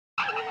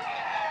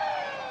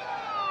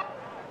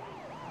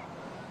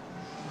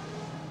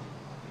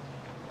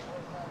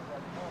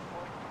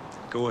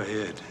Go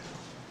ahead.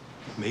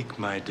 Make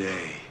my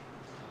day.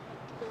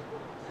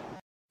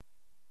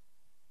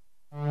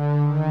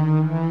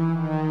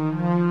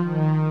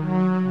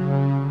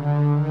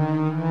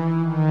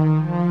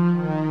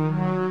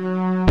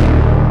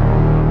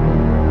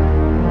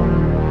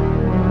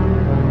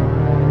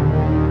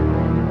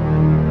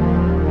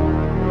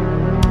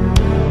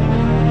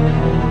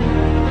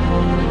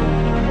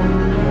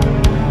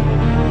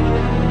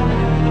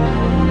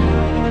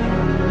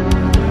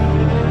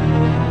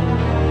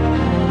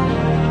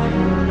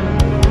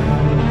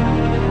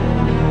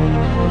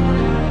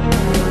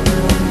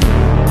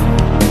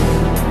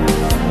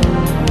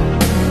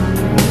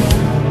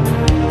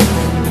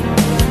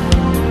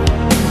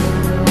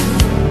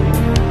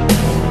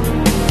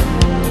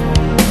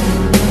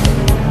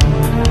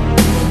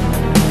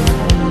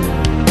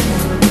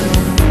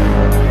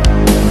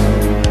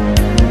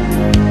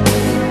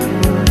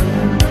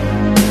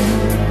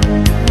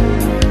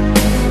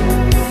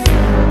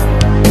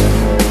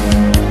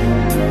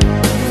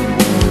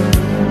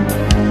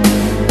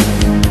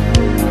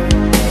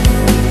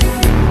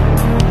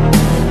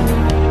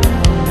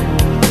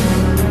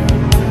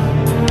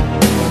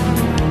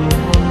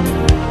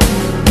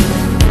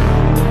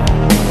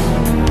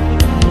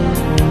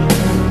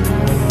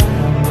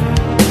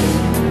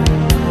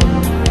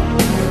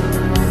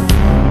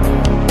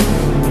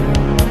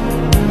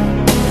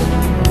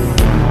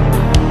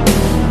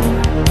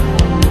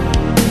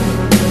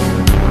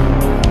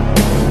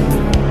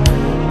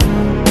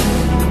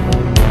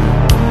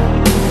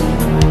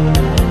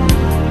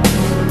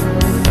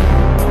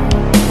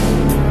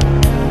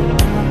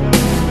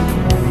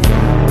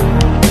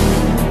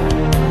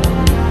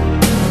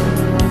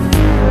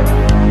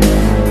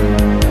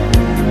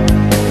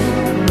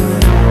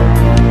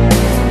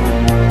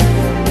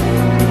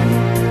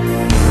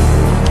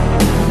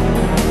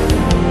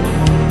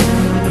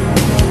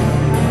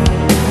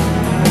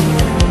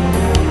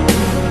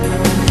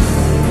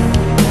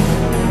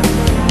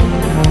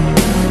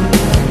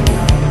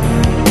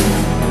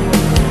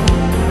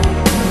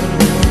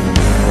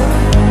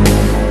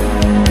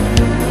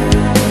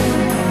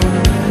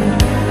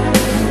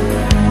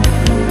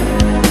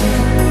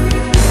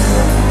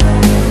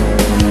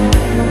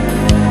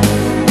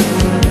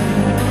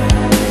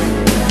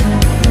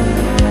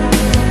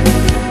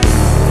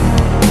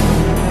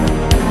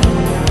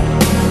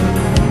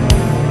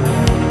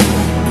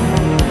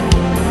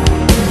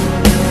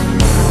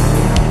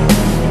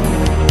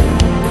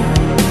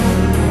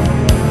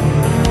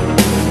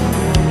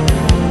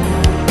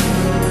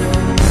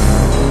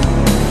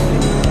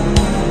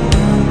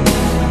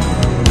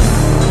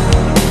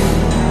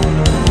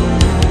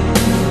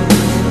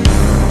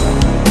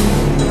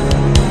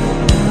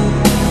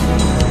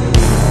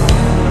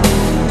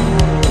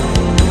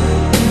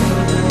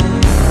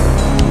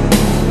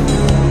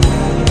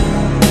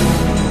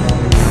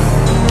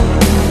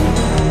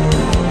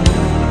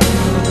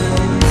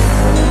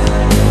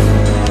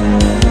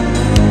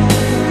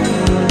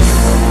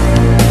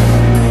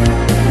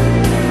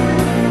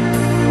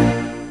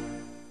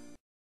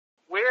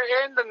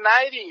 In the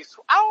 90s.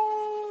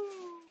 Ow!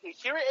 You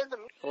hear it in the...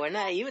 We're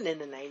not even in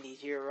the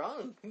 90s. You're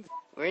wrong.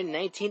 We're in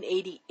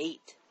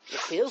 1988. It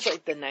feels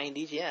like the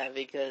 90s, yeah,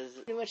 because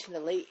pretty much in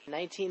the late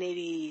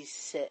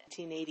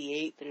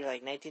 1988 through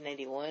like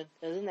 1991, it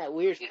was in that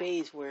weird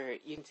phase where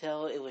you can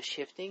tell it was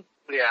shifting.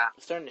 Yeah.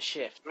 It's starting to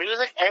shift.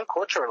 Music and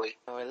culturally.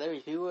 Where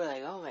literally people were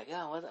like, oh my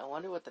god, I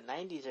wonder what the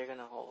 90s are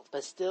gonna hold.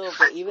 But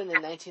even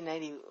in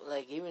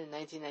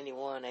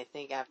 1991, I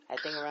think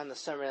around the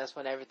summer, that's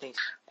when everything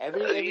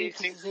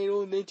say,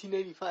 oh,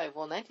 1995.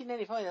 Well,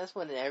 1995, that's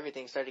when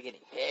everything started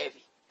getting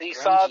heavy. You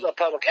saw the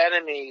Public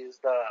Enemies,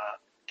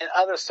 and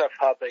other stuff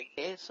popping.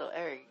 Okay, so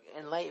Eric,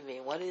 enlighten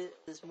me. What is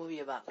this movie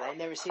about? I've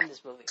never seen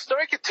this movie. The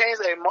story contains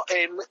a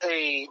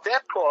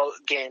Deadpool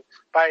game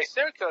by a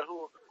serial killer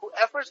who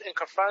efforts and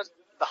confronts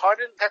the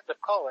hardened detective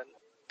Cullen.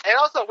 And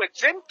also with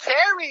Jim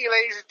Carrey,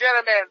 ladies and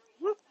gentlemen.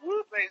 Whoop,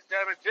 whoop, ladies and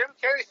gentlemen. Jim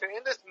Carrey's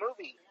in this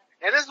movie.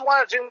 And this is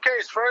one of Jim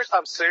Carrey's first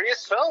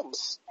serious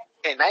films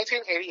in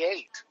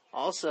 1988.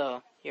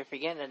 Also, you're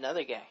forgetting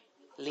another guy.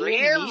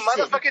 Liam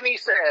motherfucking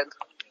Neeson.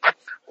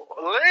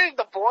 Literally,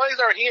 the boys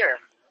are here.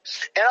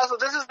 And also,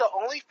 this is the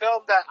only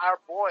film that our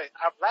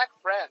black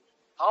friend,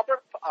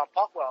 Albert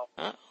Pockwell.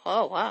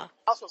 Oh, wow.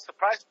 Also,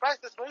 surprise,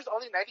 this movie's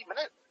only 90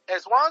 minutes.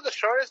 It's one of the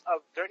shortest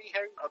of the Dirty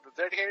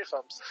Harry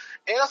films.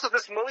 And also,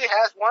 this movie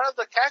has one of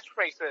the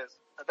catchphrases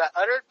that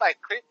uttered by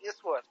Clint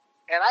Eastwood.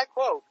 And I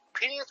quote,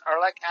 "Opinions are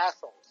like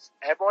assholes.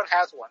 Everyone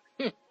has one."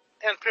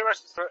 And pretty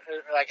much,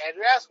 like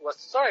Andrew asked,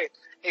 what's the story?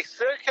 A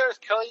serial killer is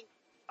killing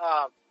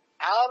out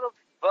of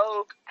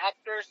vogue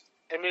actors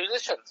and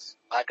musicians,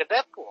 like a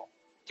Deadpool.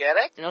 Get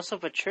it? And also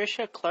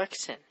Patricia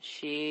Clarkson.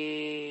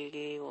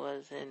 She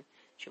was in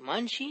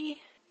Jumanji.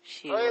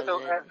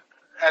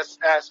 As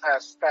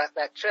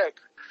that chick,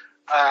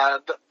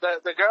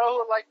 the girl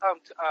who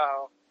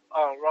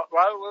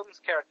Robin Williams'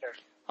 character.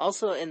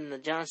 Also in the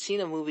John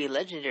Cena movie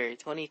Legendary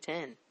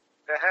 2010.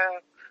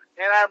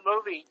 In our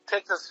movie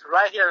takes us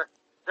right here.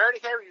 Dirty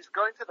Harry is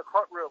going to the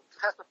courtroom to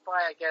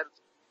testify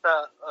against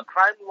the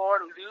crime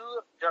lord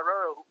Lou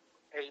Guerrero,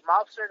 a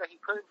mobster that he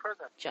put in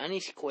prison. Johnny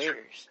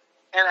Squares.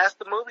 And as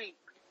the movie,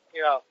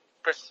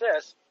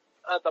 persists,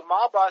 the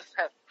mob boss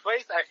has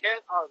placed a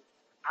hit on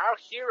our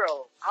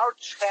hero, our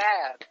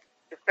Chad,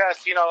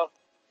 because,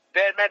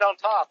 dead men don't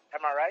talk,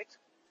 am I right?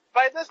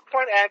 By this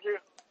point, Andrew,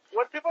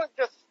 would people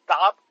just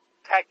stop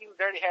attacking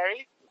Dirty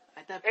Harry?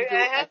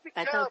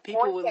 I thought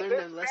people would learn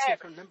their lesson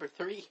from number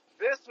 3.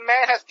 This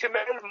man has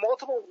committed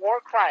multiple war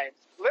crimes.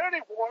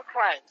 Literally war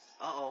crimes.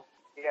 Uh-oh.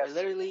 Yes. We're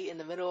literally in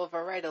the middle of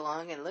a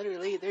ride-along, and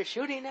literally they're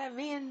shooting at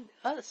me and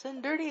us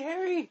and Dirty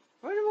Harry.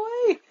 Run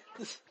away!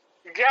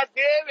 God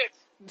damn it!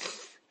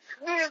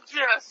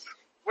 Ninjas!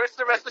 Where's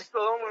Sylvester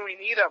Stallone when we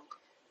need him?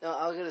 No,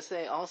 I was gonna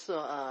say also,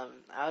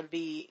 I would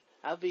be,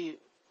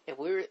 if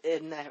we were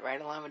in that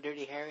ride-along with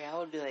Dirty Harry, I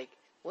would be like,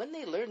 wouldn't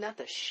they learn not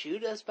to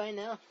shoot us by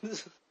now?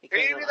 Because,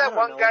 you be that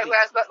one guy who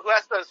has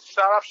the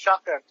shot-off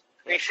shotgun,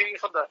 and he's shooting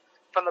from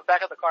the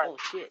back of the car. Oh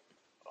shit!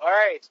 All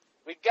right,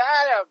 we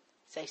got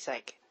him.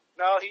 Psych.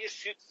 No, he just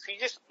shoots. He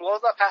just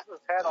blows up half his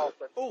head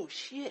open. Oh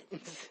shit!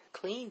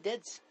 Clean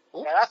deads.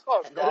 Oh, yeah, that's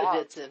called another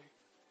dead sin.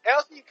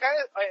 Else he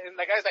and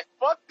the guy's like,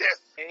 "Fuck this,"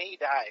 and he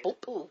died.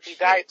 Oh, he shit.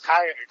 died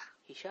tired.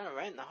 He shot him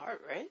right in the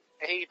heart, right?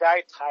 And he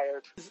died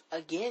tired.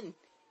 Again.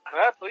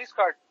 Another police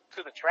car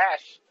to the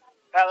trash.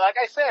 Like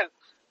I said,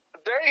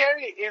 Dirty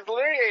Harry is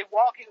literally a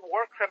walking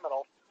war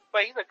criminal,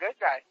 but he's a good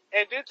guy.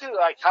 And due to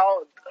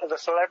how the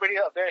celebrity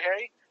of Dirty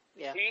Harry,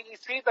 yeah, you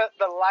see the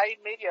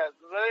live media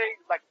literally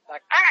like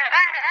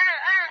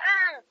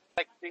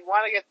they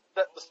want to get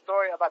the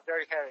story about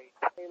Dirty Harry.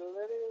 A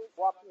literally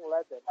walking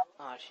legend.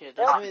 Oh shit!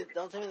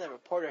 Don't tell me the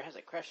reporter has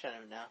a crush on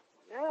him now.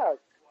 Yeah.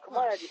 Come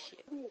on,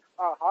 you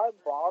hard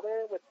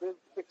bothered with this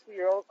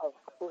 60-year-old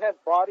who has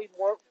bodied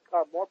more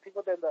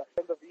people than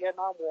the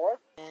Vietnam War.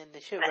 And they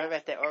should right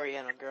back that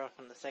Oriental girl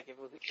from the second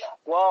movie.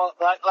 Well,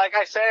 like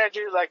I said,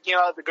 Andrew,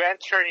 the Grand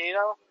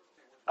Tornado.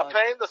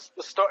 Apparently,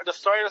 the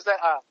story was that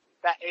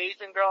that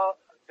Asian girl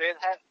didn't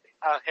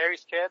have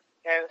Harry's kid,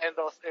 and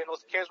those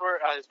kids were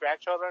his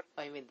grandchildren.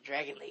 Oh, you mean the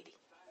Dragon Lady?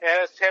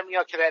 And it's him,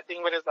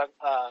 connecting with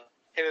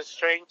his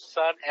estranged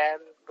son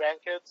and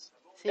grandkids.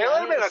 See, it would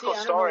have been a cool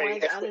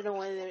story. I don't know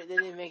why they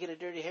didn't make it a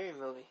Dirty Harry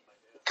movie.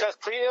 Because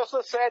Clea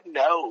also said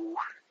no.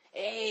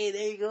 Hey,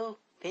 there you go.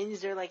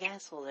 Opinions are like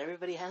assholes.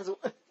 Everybody has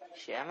one.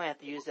 Shit, I might have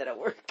to use that at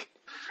work.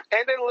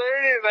 And then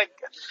literally,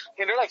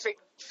 they're like saying,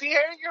 "See,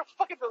 Harry, you're a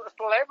fucking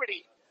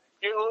celebrity.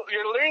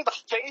 You're literally the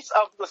face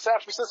of the San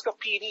Francisco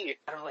PD."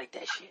 I don't like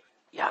that shit.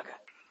 Yaga.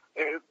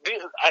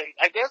 Dude,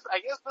 I guess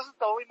this is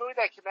the only movie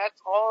that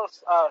connects all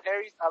of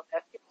Harry's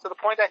escape to the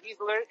point that he's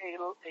literally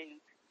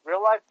a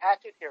real life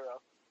action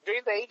hero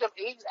during the age of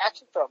 80s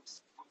action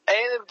films.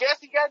 And guess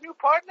he got a new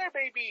partner,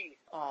 baby.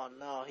 Oh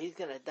no, he's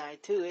gonna die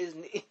too,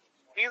 isn't he?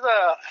 He's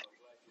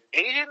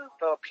Asian,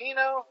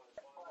 Filipino,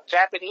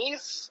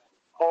 Japanese,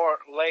 or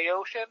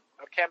Laotian,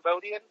 or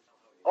Cambodian.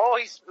 Oh,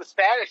 he's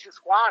Spanish, he's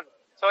Juan.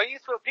 So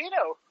he's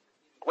Filipino.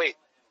 Wait,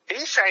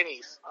 he's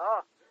Chinese.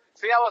 Oh,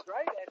 see, I was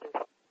right,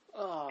 Andrew.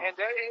 Oh. And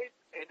there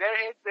he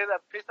did a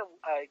piece of,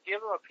 give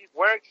him a piece,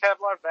 wear a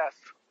Kevlar vest.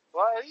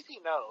 Well, at least he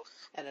knows.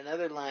 And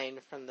another line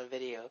from the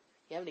video.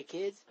 You have any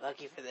kids?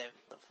 Lucky for them.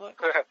 The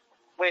fuck?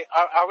 Wait,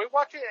 are we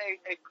watching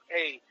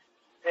a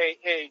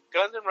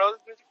Guns N'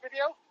 Roses music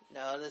video?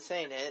 No, this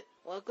ain't it.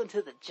 Welcome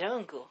to the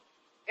jungle.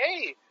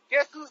 Hey,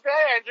 guess who's there,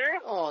 Andrew?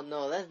 Oh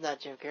no, that's not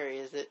Jim Carrey,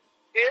 is it?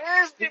 It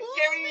is Jim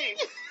Carrey!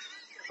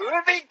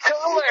 Living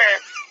color!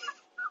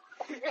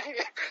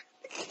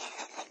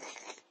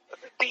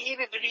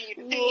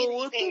 Whoa,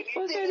 what the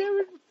fuck? I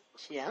never...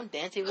 Shit, I'm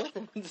dancing with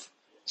him.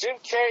 Jim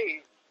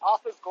Carrey,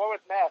 Office Gore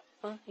with Meth.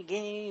 Funky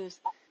games.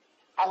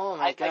 Oh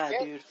my god,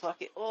 dude,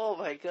 fuck it. Oh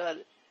my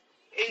god.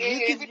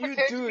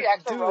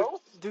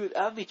 Dude,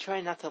 I'd be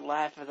trying not to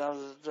laugh if I was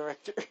the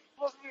director.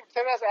 Supposed to be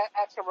pretending as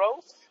Axl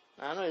Rose?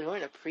 I don't know, he's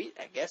wearing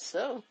I guess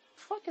so.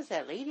 The fuck is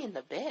that lady in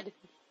the bed?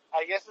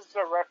 I guess it's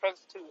a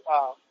reference to,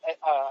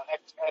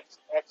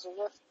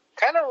 Exorcist.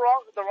 Kind of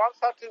wrong, the wrong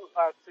stuff to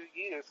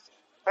use.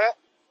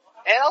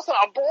 And also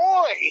a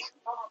boy!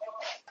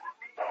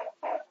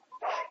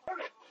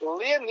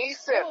 Liam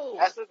Neeson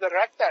as the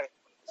director.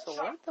 So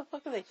what the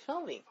fuck are they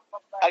filming?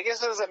 I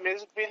guess it was a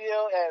music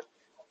video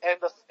and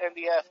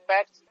the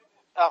effect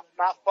of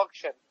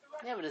malfunction.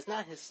 Yeah, but it's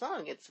not his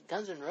song. It's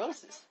Guns N'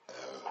 Roses.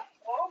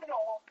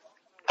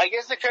 I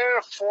guess they couldn't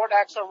afford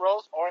Axl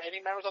Rose or any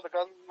members of the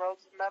Guns N'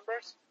 Roses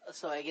members.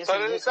 So I guess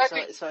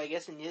I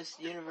guess in this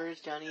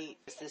universe, Johnny,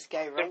 this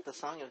guy wrote the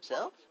song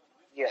himself.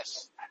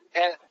 Yes,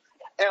 and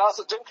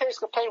also Jim Carrey's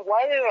complaining,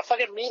 "Why are there a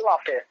fucking meat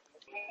locker?"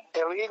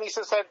 And Liam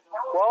Neeson said,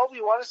 "Well, we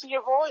want to see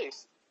your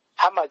voice."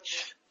 How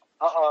much?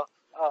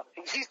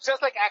 He's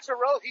just like Axl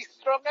Rose. He's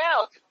strung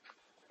out.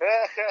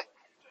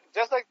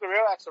 Just like the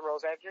real Axl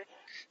Rose, Andrew.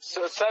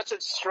 So such a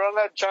strung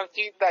out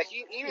junkie that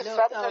he was.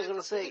 I was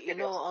gonna say,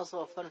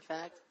 also a fun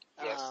fact.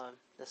 Yes.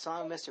 The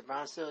song "Mr.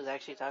 Brownstone" is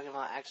actually talking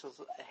about Axl's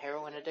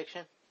heroin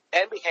addiction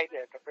and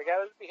behavior. Don't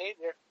forget his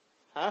behavior.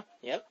 Huh?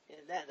 Yep.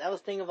 That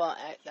was thing about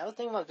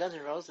Guns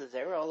N' Roses.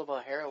 They were all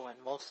about heroin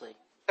mostly.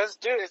 Cause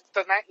dude, it's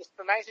the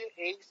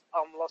 1980s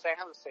Los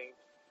Angeles scene.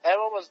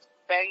 Everyone was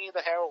banging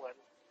the heroin.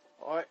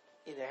 Or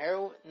either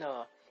heroin,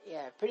 no.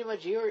 Yeah, pretty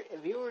much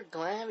if you were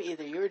glam,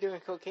 either you were doing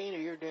cocaine or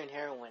you were doing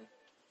heroin.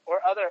 Or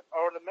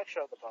the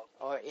mixture of the both.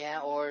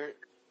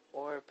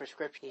 Or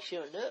prescription. He's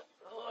shooting up.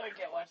 Oh, I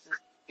can't watch this.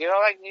 You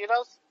don't like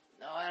needles?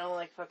 No, I don't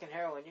like fucking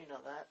heroin, you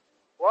know that.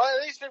 Well,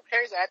 at least Jim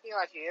Carrey's acting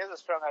like he is a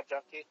strung-out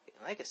junkie.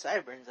 I like his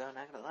sideburns though,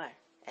 not gonna lie.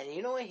 And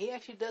you know what? He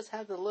actually does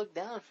have the look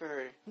down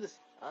for this.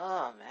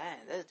 Oh man,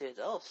 this dude's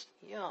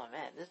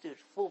this dude's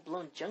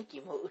full-blown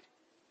junkie mode.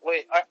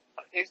 Wait,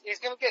 he's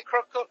gonna get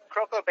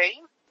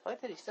Cobain?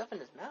 What did he stuff in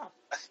his mouth?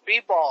 A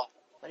speedball.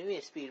 What do you mean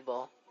a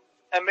speedball?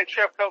 A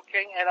mixture of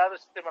cocaine and other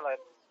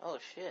stimulants. Oh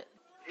shit.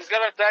 He's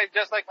gonna die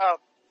just like,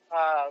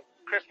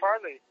 Chris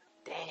Farley.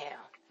 Damn.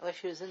 I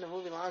wish he was in the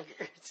movie longer.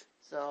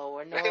 So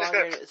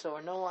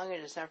we're no longer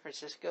in San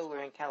Francisco.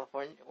 We're in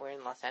California. We're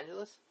in Los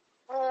Angeles.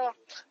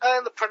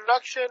 And the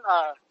production.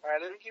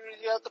 Alright, let me give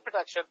you the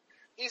production.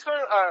 He's going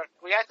to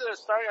react to the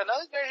story.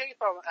 Another Gary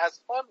film as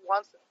fun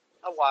once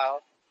a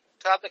while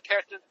to have the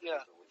character.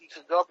 You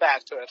can go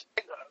back to it.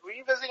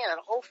 Revisiting an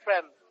old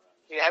friend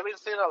you haven't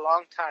seen in a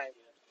long time.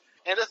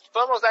 And this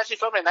film was actually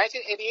filmed in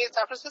 1988 in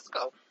San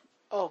Francisco.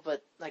 Oh,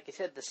 but like I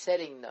said, the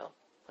setting though,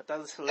 with all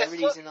the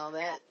celebrities and all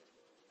that.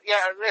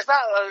 Yeah, it's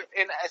not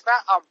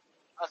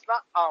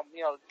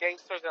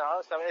gangsters and all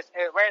that stuff.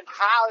 We're in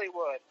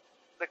Hollywood,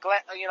 the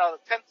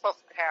tinsel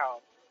town,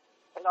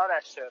 and all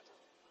that shit.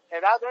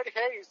 And now Dirty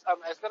Harry is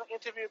going to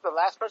interview the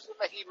last person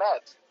that he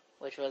met.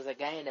 Which was a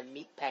guy in a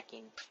meat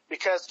packing.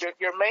 Because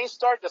your main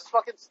star just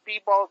fucking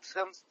speedballed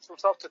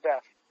himself to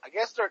death. I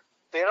guess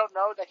they don't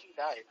know that he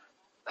died.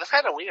 That's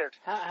kind of weird.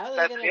 How are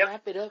they going to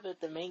wrap it up if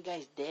the main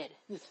guy's dead?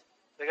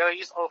 They're going to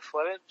use old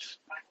footage.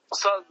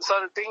 So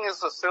the thing is,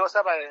 the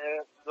suicide,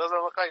 it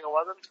doesn't look like it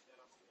wasn't.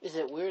 Is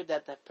it weird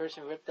that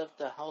person ripped up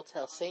the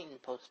Hotel Satan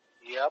poster?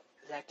 Yep.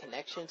 Is that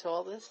connection to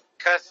all this?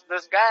 Because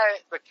this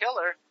guy, the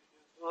killer,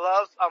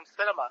 loves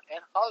cinema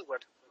and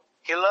Hollywood.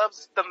 He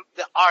loves the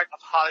art of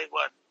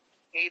Hollywood.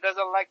 He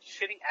doesn't like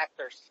shitty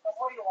actors.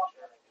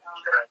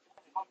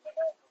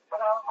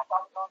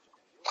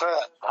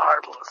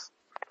 Marvelous.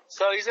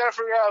 So he's gonna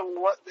figure out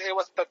what it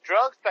was the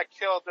drugs that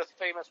killed this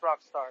famous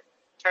rock star,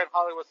 turned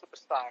Hollywood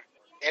superstar.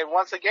 And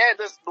once again,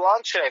 this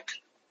blonde chick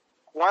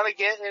wanna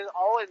get in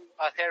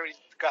Harry's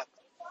gut.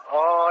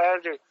 Oh,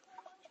 Andrew.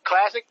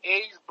 Classic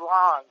 80s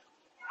blonde.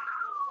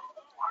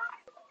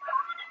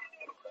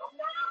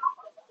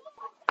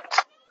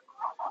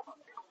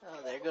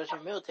 Oh, there goes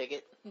your meal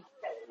ticket.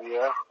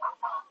 Yeah.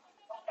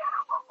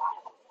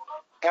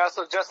 And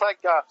also, just like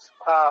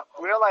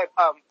real life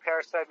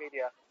Parasite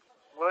Media,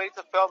 willing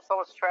to film so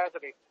much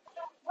tragedy.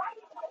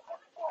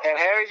 And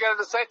Harry's gonna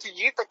decide to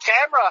yeet the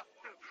camera.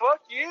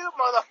 Fuck you,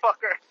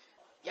 motherfucker.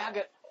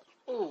 Yaga.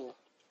 Ooh.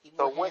 The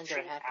Evil hands are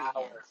witching happy hour.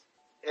 hands.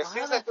 It Well,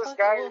 seems how like the this fuck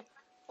guy. will-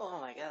 Oh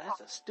my god,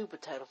 that's a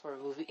stupid title for a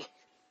movie.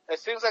 It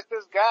seems like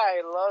this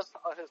guy loves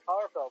his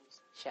horror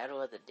films.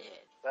 Shadow of the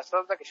Dead. That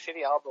sounds like a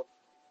shitty album,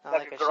 Not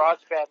like a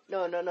garage band.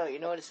 No. You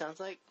know what it sounds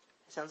like?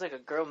 It sounds like a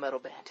girl metal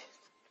band.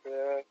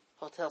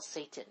 Hotel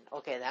Satan.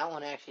 Okay, that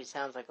one actually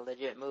sounds like a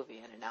legit movie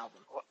and an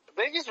album.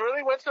 They just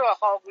really went to a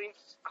Halloween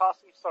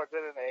costume store,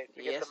 didn't they?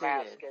 To Yes, get the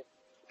mask. they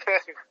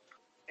did.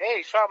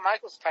 Hey, Shawn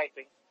Michaels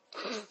typing.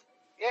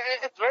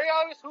 Yeah, it's very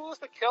obvious who was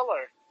the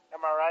killer.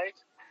 Am I right?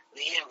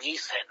 Liam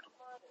Neeson.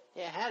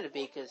 Yeah, it had to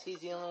be, because he's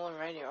the only one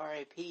writing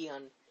R.I.P.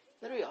 on...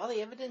 Literally, all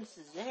the evidence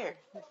is there.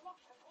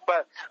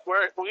 But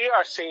we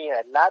are seeing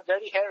it, not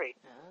Dirty Harry.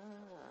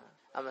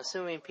 I'm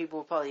assuming people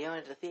were probably yelling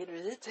at the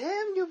theaters, "It's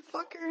him, you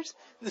fuckers!"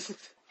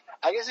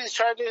 I guess he's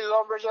trying to do his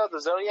own version of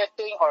the Zodiac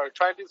thing, or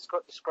trying to do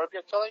the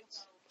Scorpio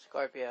killings.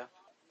 Scorpio.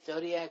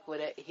 Zodiac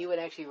would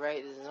actually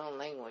write in his own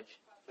language.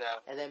 Yeah.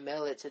 And then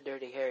mail it to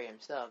Dirty Harry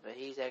himself, but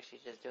he's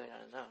actually just doing it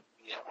on his own.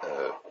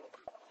 Yeah.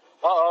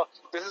 Uh-oh.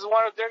 This is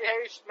one of Dirty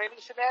Harry's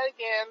many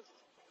shenanigans.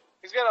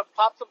 He's gonna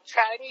pop some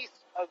Chinese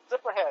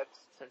zipper heads.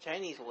 Some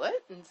Chinese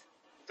what?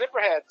 Zipper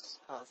heads.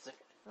 Oh,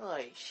 oh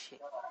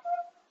shit.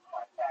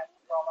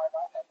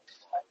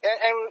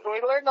 And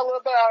we learned a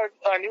little bit about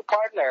our new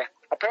partner.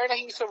 Apparently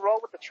he used to roll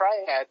with the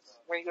triads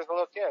when he was a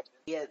little kid.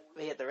 Yeah,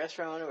 the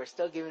restaurant owner was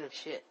still giving him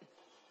shit.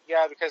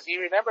 Yeah, because he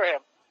remembered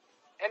him.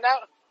 And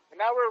now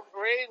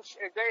we're in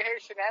Dirty Harry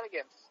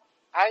shenanigans.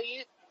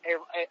 I.e.,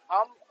 a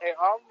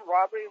armed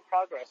robbery in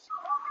progress.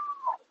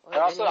 Well,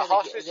 and also a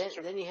hostage.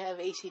 Then you have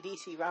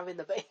AC/DC robbing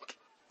the bank.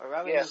 Or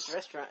robbing this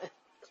restaurant.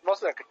 It's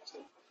mostly like,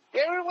 you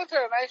ever went to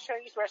a nice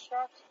Chinese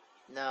restaurant?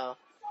 No.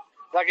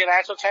 Like an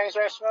actual Chinese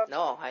restaurant?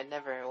 No, I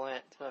never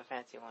went to a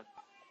fancy one.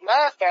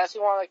 Not a fancy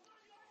one, like...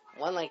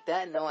 One like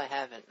that? No, I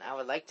haven't. I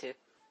would like to.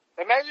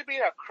 Imagine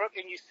being a crook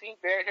and you see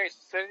Dirty Harry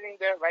sitting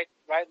there right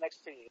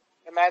next to you.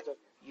 Imagine.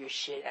 You're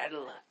shit out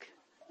of luck.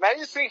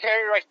 Imagine seeing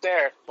Harry right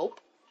there.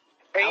 Nope.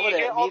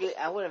 And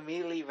I would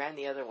immediately ran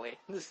the other way.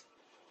 And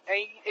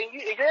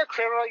you're a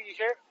criminal,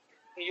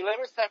 you live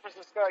in San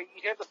Francisco,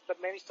 you hear the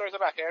many stories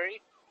about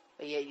Harry.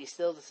 But yet you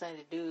still decide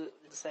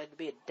to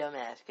be a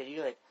dumbass, because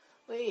you're like,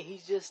 wait,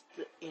 he's just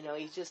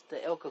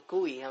the El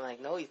Cucuy. I'm like,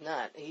 no, he's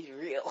not. He's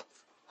real.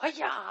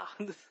 Hiya!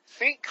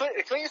 See, Clint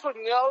Eastwood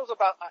knows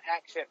about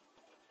action.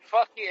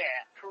 Fuck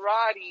yeah,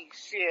 karate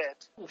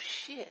shit. Oh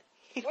shit!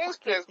 What is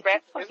He this?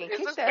 fucking Is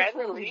kicked this that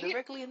Brandon fool Lee?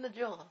 directly in the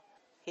jaw.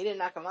 He didn't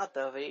knock him out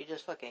though, but he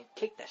just fucking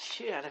kicked the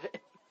shit out of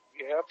it.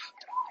 Yep.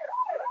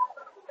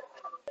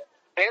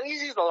 At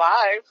least he's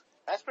alive.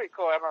 That's pretty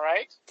cool, am I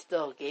right?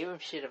 Still gave him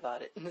shit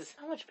about it.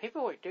 How much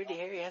paperwork Dirty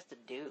Harry has to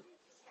do?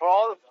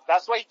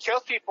 That's why he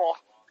kills people.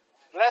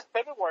 Less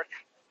paperwork.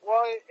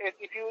 Well,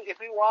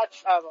 if you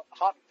watch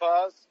Hot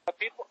Buzz, a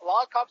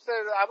lot of cops say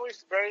that movie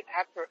is very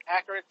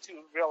accurate to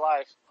real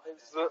life.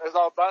 It's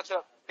a bunch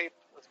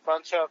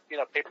of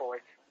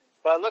paperwork.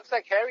 But it looks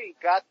like Harry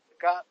got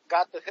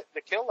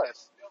the kill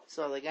list.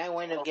 So the guy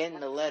wound up getting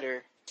the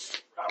letter.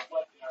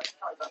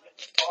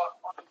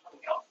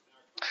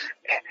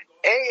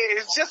 Hey,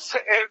 it's just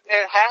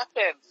it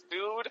happens,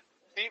 dude.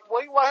 What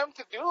do you want him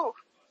to do?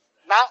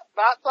 Not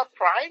the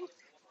crime?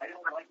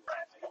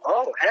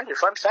 Oh, Andrew,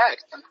 fun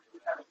fact.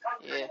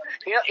 Yeah.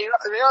 You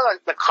know,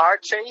 like the car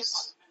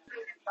chase.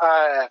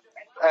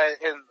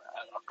 In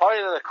part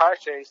of the car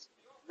chase,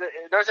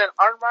 there's an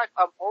unmarked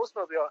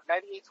Oldsmobile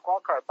 98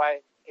 squad car by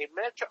a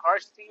miniature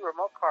RC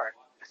remote car,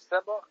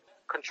 assembled,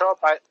 controlled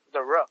by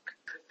the Rook.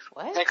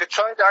 What? And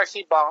controlling the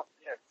RC bomb.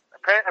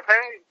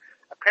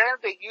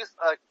 Apparently, they used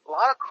a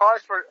lot of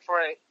cars for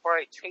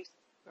a chase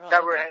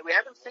that we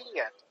haven't seen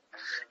yet,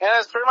 and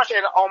it's pretty much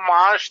an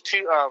homage to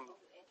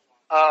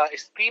a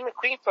Steve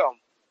McQueen film,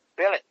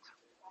 Billet.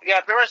 Yeah,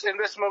 pretty much in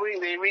this movie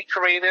they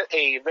recreated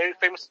a very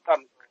famous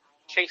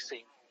chase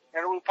scene,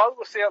 and we probably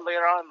will see it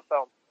later on in the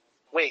film.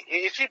 Wait,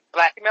 is she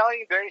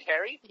blackmailing Dirty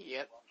Harry?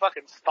 Yep.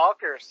 Fucking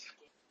stalkers.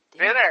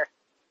 Damn. Dinner,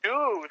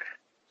 dude.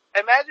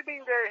 Imagine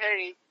being Dirty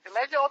Harry.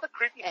 Imagine all the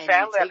creepy And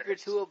fan you take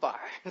letters. her to a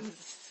bar.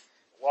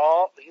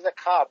 Well, he's a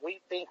cop. What do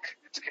you think?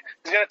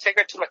 He's gonna take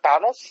her to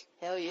McDonald's?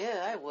 Hell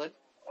yeah, I would.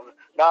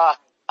 Nah,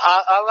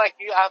 I like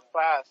you have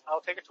class. I'll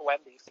take her to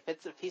Wendy's. If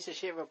it's a piece of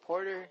shit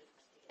reporter.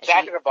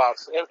 Jack in the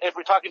Box. If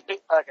we're talking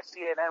like a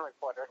CNN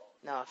reporter.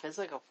 No, if it's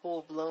like a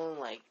full blown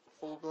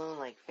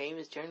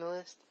famous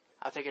journalist,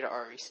 I'll take her to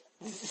Ari's.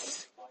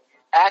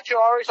 Actual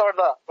Ari's or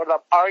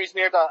the Ari's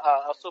near the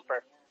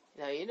Super?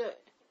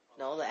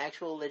 No, the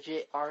actual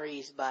legit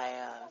Ari's by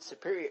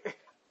Superior.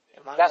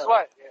 That's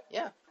what?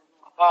 Yeah.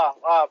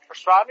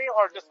 Pastrami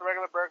or just a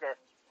regular burger?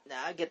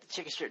 Nah, I get the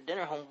chicken strip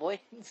dinner, homeboy.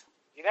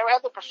 You never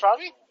had the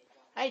pastrami?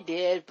 I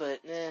did,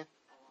 but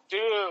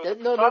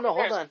Dude.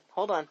 No,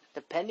 hold on.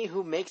 Depending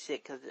who makes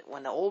it, cause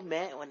when the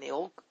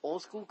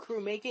old school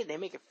crew make it, they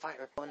make it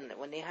fire.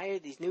 When they hire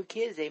these new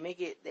kids, they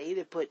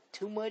either put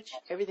too much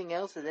everything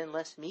else and then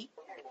less meat,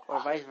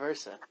 or vice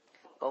versa.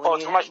 But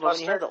when you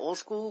have the old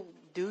school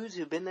dudes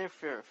who've been there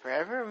for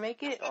forever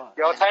make it,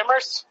 the old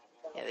timers?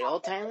 Yeah, the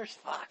old timers,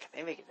 fuck,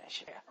 they make it that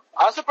shit.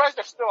 I'm surprised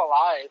they're still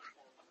alive.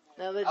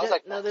 No,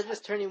 they're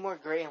just turning more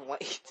gray and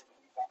white.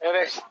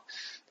 It is.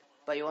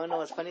 But you wanna know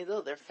what's funny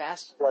though? They're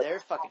fast. They're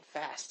fucking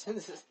fast.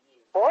 Of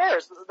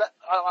course.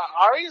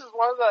 Ari's is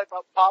one of the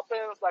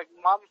pop-ins, like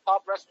mom and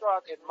pop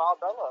restaurant in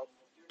Malbella.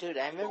 Dude,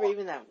 I remember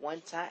even that one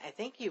time, I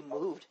think you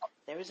moved.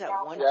 There was that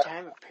one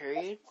time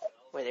period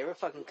where they were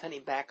fucking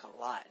cutting back a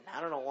lot. And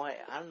I don't know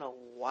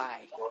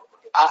why.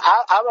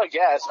 I would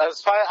guess.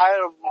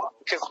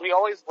 Because we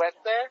always went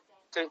there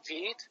to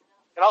eat.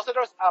 And also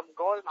there was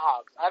Golden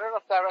Hogs. I don't know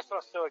if that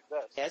restaurant still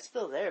exists. Yeah, it's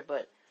still there,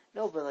 but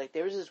like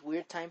there was this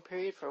weird time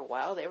period for a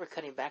while. They were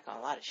cutting back on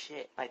a lot of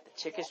shit. Like the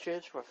chicken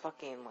strips were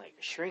fucking like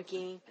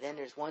shrinking. Then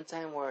there's one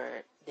time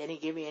where they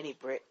didn't give me any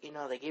bread.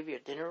 They gave you a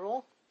dinner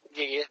roll.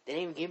 Yeah. They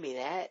didn't even give me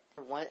that.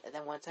 And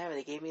then one time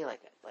they gave me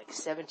like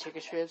 7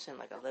 chicken strips and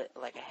like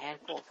a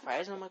handful of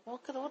fries. And I'm like,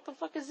 what the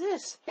fuck is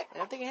this?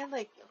 And I'm thinking,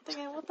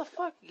 what the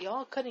fuck?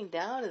 Y'all cutting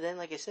down? And then,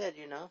 like I said,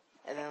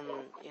 and then,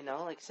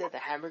 like I said, the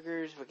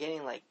hamburgers were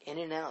getting like in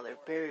and out. They're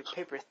very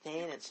paper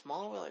thin and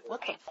small. We're like,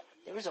 what the?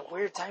 There was a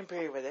weird time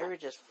period where they were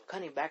just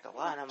cutting back a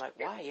lot. And I'm like,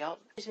 why y'all?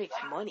 This makes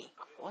money.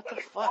 What the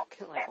fuck?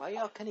 Like, why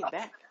y'all cutting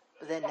back?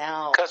 But then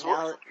now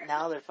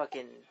they're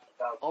fucking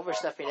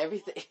overstuffing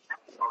everything.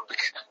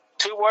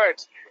 2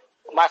 words.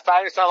 My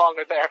family's no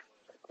longer there.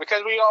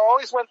 Because we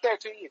always went there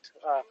to eat.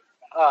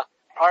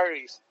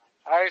 Ari's.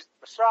 Ari's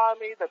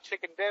pastrami, the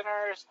chicken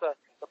dinners, the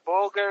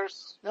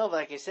burgers. No, but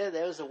like I said,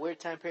 there was a weird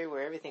time period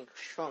where everything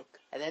shrunk.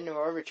 And then they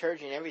were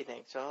overcharging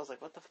everything. So I was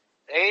like, what the f...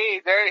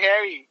 Hey, Dirty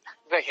Harry.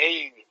 He's like,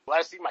 hey,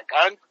 want to see my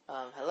gun?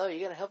 Hello,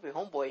 you gotta help your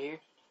homeboy here.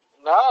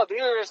 No, dude,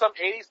 there's some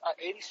 80s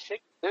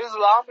shit. This is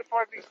long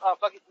before these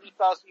fucking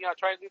ethos,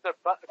 trying to do their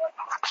butt.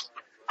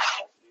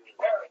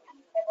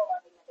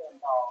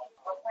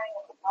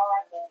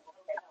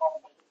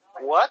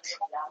 What?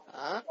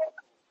 Huh?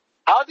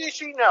 How did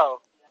she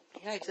know?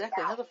 Yeah,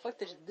 exactly. How the fuck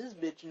does this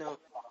bitch know?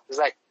 It's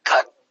like,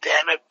 God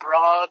damn it,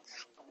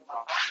 broads.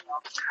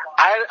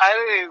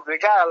 I they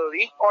got a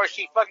leak, or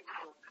she fucking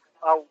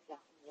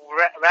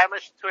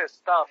ramaged to his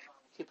stuff.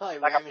 She probably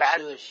like ramaged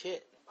to his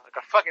shit. Like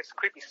a fucking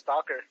creepy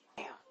stalker.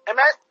 Damn.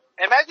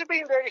 Imagine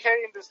being Dirty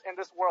Harry in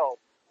this world.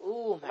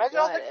 Ooh, my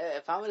God.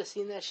 If I would have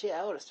seen that shit,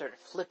 I would have started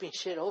flipping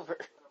shit over.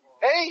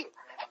 Hey,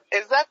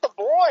 is that the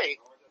boy?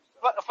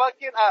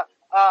 Fucking,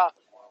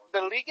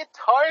 the lead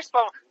guitarist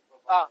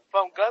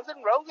from Guns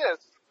N'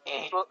 Roses.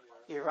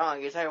 You're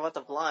wrong. You're talking about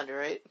the blonde,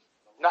 right?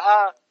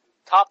 Nuh-uh.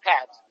 Top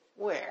Hat.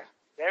 Where?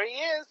 There he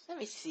is. Let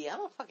me see. I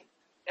don't fucking...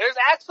 There's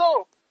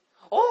Axel.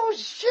 Oh,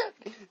 shit!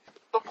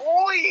 The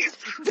boys.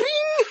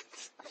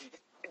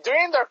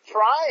 During their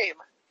prime.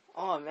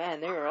 Oh,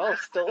 man, they were all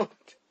stoned.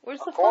 Where's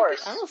the course.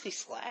 fucking... I don't see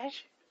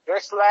Slash.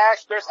 There's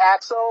Slash. There's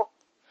Axel.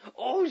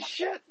 Oh,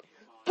 shit!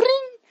 Bring!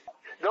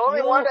 The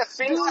only one that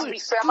seems to be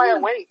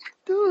semi-awake.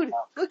 Dude,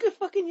 look at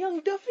fucking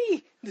young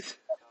Duffy.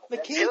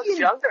 McKagan. He looks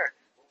younger.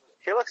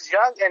 He looks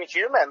young and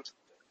human.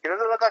 He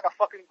doesn't look like a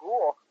fucking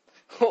ghoul.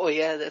 Oh,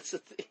 yeah, that's the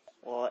thing.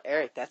 Well,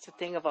 Eric, that's the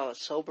thing about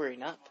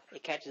sobering up.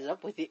 It catches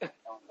up with you.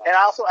 And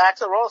also,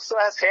 Axl Rose still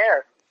has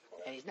hair.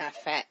 And he's not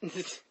fat. And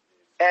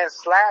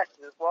Slash,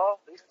 well,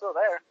 he's still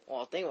there.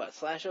 Well, think about it.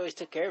 Slash always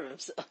took care of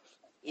himself.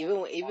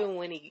 Even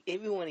when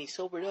he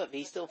sobered up,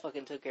 he still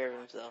fucking took care of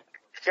himself.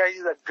 Because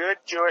he's a good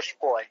Jewish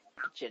boy.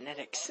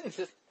 Genetics.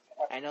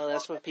 I know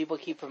that's what people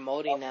keep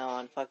promoting now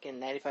on fucking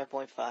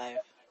 95.5.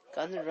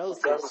 Guns N'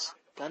 Roses.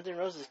 Guns N'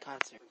 Roses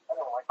concert.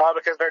 Oh,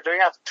 because they're doing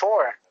a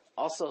tour.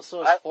 Also,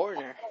 so is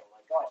Foreigner.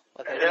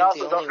 But I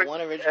think the only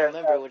one original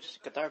member, which is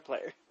a guitar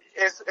player.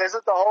 Is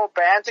it the whole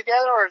band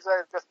together, or is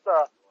it just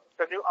the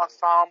new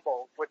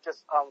ensemble with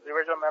just the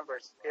original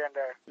members here and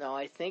there? No,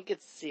 I think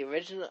it's the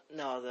original.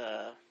 No,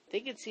 I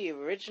think it's the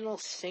original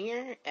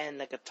singer and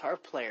the guitar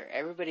player.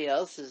 Everybody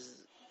else is.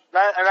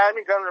 I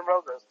mean Guns N'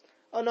 Roses.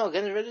 Oh no,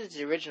 Guns N' Roses is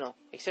the original,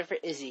 except for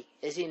Izzy.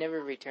 Izzy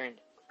never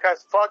returned.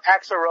 Because fuck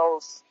Axl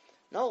Rose.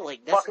 No,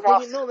 like that's the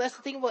thing. No, that's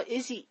the thing about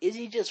Izzy.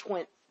 Izzy just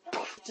went,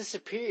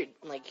 disappeared.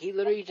 Like he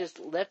literally just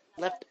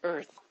left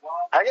Earth.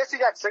 I guess he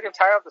got sick and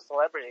tired of the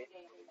celebrity.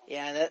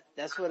 Yeah,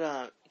 that's what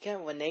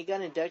when they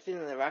got inducted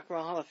into the Rock and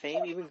Roll Hall of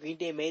Fame, even Green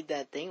Day made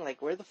that thing.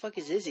 Like, where the fuck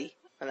is Izzy?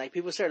 And like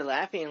people started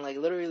laughing, and like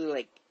literally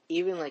like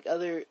even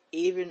other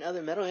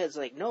metalheads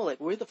like, no, like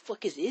where the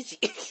fuck is Izzy?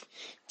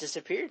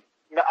 Disappeared.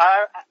 No,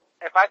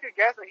 if I could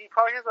guess, he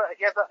probably has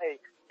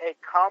a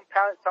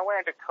compound somewhere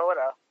in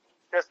Dakota.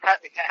 Just has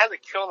a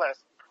kill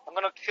list. I'm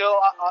gonna kill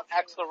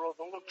Axl Rose.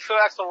 I'm gonna kill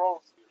Axl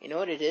Rose. You know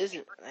what it is?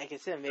 Like I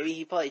said, maybe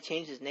he probably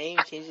changed his name,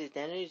 changed his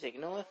identity. He's like,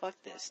 you know what? Fuck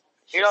this.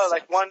 You know,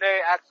 like one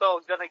day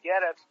Axl's gonna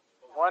get it.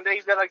 One day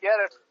he's gonna get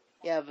it.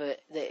 Yeah,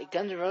 but the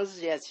Guns N'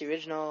 Roses, yeah, it's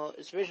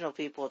original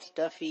people. It's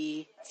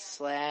Duffy,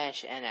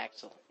 Slash, and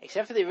Axl.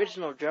 Except for the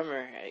original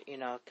drummer, you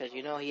know, because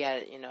you know he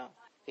had, you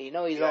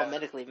know he's all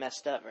medically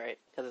messed up, right?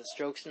 Because of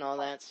strokes and all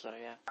that. So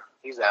yeah,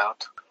 he's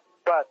out.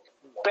 But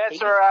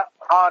bets are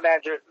on,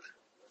 Andrew.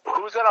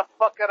 Who's gonna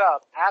fuck it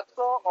up,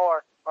 Axl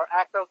or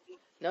Axl?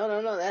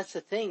 No. That's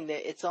the thing.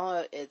 That's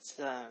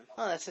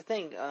the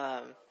thing.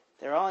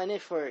 They're all in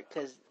it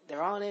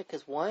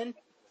because one,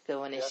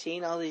 when they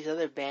seen all these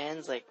other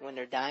bands, like when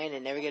they're dying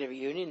and never get a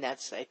reunion, I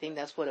think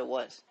that's what it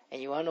was.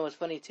 And you wanna know what's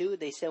funny too?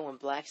 They said when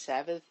Black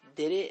Sabbath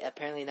did it,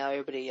 apparently now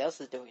everybody else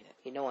is doing it.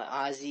 You know when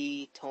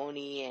Ozzy,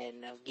 Tony,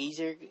 and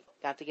Geezer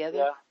got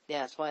together?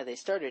 Yeah, that's why they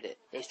started it.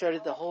 They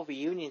started the whole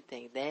reunion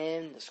thing.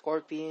 Them, the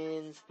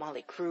Scorpions,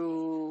 Motley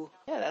Crue.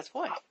 Yeah, that's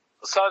why.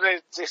 So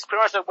it's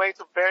pretty much a way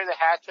to bury the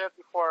hatchet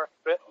before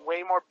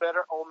way more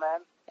bitter old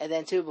men. And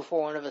then too,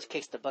 before one of us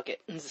kicks the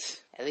bucket.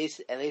 at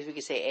least we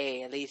could say,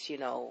 hey, at least, you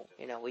know,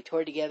 we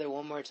toured together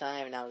one more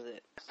time and that was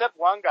it. Except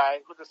one guy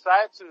who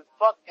decided to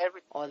fuck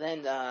everything. Oh, then,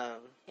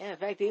 in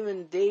fact,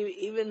 even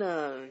Dave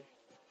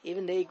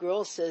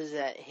Grohl says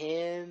that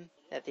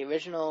the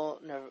original,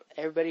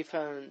 everybody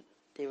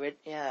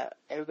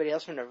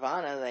else from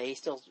Nirvana,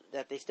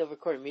 that they still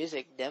record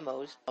music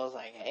demos. I was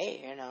like,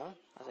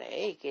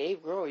 hey,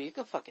 Dave Grohl, you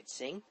can fucking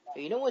sing.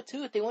 But you know what,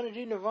 too? If they want to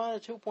do Nirvana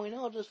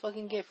 2.0, just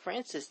fucking get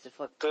Francis to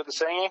fucking do the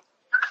singing.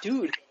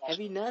 Dude, have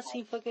you not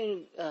seen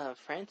fucking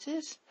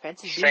Francis Bean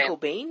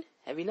Cobain?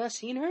 Have you not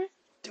seen her?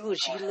 Dude,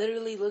 she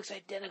literally looks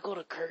identical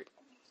to Kurt.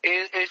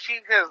 Is she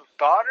his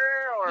daughter,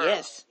 or?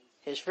 Yes,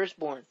 his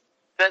firstborn.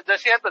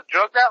 Does she have the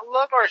drugged out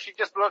look, or she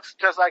just looks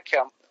just like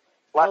him?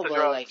 No, but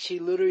like she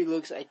literally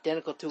looks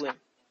identical to him.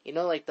 You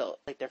know, like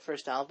their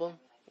first album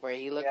where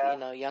he looked,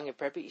 young and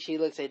preppy. She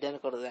looks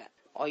identical to that.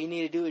 All you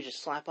need to do is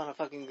just slap on a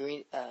fucking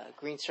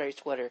green striped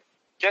sweater.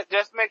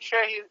 Just make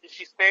sure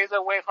she stays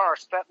away from her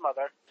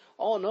stepmother.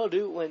 Oh no,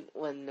 dude!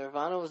 When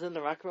Nirvana was in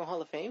the Rock and Roll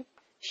Hall of Fame,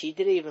 she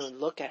didn't even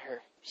look at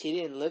her. She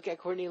didn't look at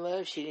Courtney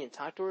Love. She didn't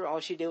talk to her.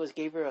 All she did was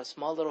give her a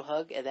small little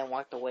hug and then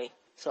walked away.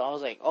 So I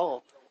was like,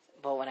 oh.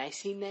 But when I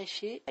seen that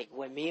shit, like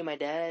when me and my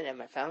dad and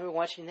my family were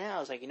watching that, I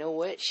was like, you know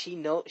what? She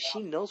knows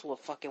what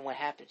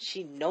happened.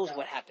 She knows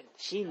what happened.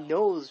 She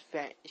knows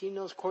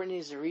Courtney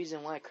is the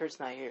reason why Kurt's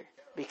not here.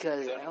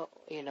 Because,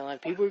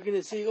 and people are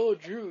gonna say, oh,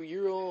 Drew,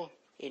 you're all,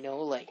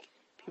 like,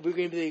 people are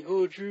gonna be like,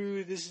 oh,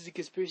 Drew, this is a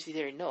conspiracy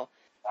theory. No.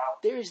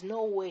 There is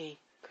no way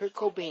Kurt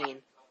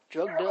Cobain,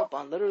 drugged up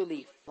on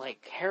literally,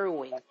 like,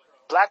 heroin.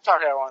 Black tar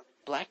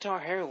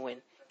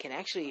heroin. Can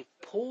actually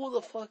pull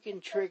the fucking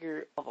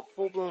trigger of a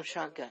full-blown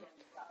shotgun.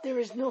 There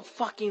is no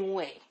fucking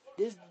way.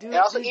 This dude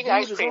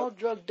is all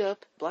drugged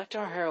up, black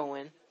tar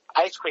heroin,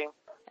 ice cream,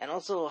 and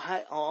also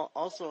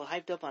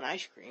hyped up on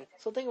ice cream.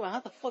 So think about how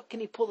the fuck can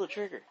he pull the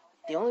trigger?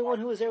 The only one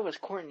who was there was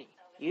Courtney.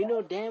 You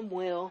know damn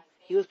well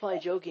he was probably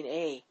joking,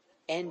 hey,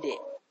 end it.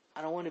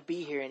 I don't want to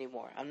be here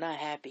anymore. I'm not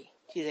happy.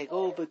 She's like,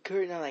 oh, but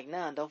Kurt, and I'm like,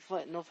 nah, no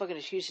fucking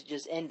excuses,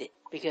 just end it.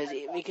 Because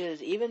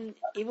even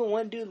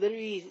one dude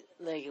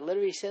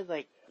literally said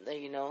like,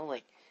 you know,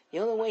 like, the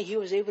only way he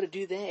was able to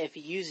do that if he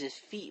used his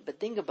feet. But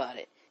think about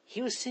it.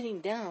 He was sitting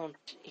down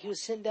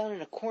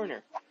in a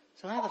corner.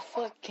 So how the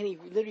fuck can he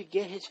literally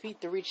get his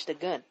feet to reach the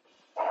gun?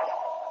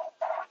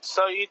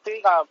 So you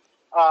think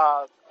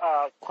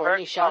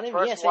Courtney Kurt, shot him?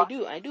 first Yes, wa-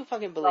 I do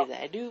fucking believe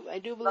that. I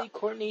do believe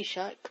Courtney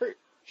shot Kurt.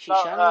 She no,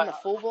 shot him in the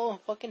full blown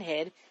fucking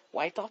head,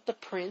 wiped off the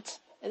prints,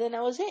 and then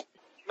that was it.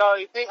 no,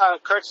 you think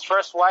Kurt's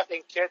first wife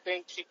and kid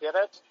think she did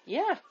it?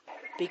 Yeah.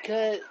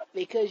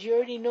 Because you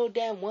already know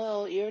damn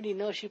well, you already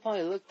know she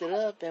probably looked it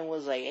up and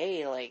was like,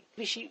 hey, like,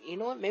 maybe she, you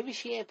know what, maybe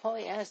she had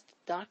probably asked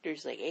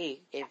doctors, like, hey,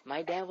 if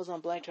my dad was on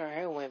black tar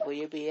heroin, will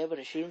you be able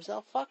to shoot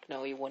himself? Fuck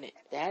no, he wouldn't.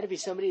 There had to be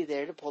somebody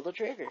there to pull the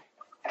trigger.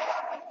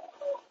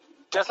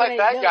 Just like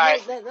that guy.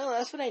 No,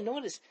 that's what I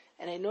noticed.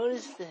 And I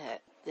noticed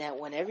that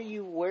whenever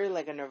you wear,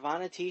 like, a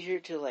Nirvana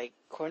t-shirt to, like,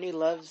 Courtney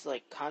Love's,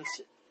 like,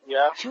 concert,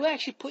 Yeah. she would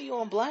actually put you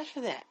on blast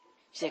for that.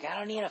 She's like, I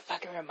don't need a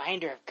fucking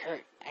reminder of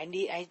Kurt.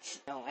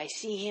 I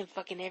see him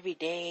fucking every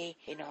day,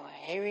 you know,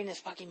 hearing his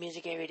fucking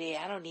music every day.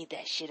 I don't need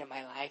that shit in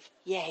my life.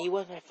 Yeah, he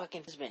was my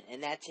fucking husband,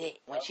 and that's it.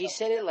 When she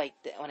said it like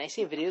that, when I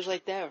see videos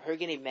like that of her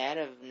getting mad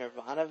of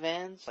Nirvana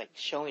fans, like,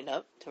 showing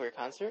up to her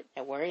concert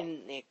and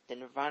wearing like, the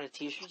Nirvana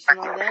t-shirts and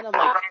all that, I'm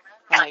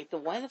like,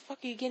 why the fuck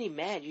are you getting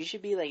mad? You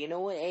should be like, you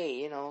know what, hey,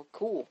 you know,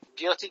 cool.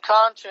 Guilty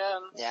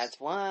conscience. That's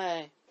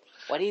why.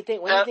 What do you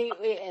think?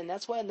 And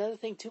that's why another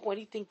thing too. Why do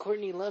you think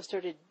Courtney Love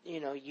started, you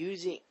know,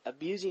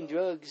 abusing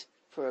drugs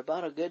for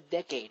about a good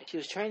decade? She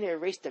was trying to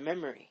erase the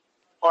memory.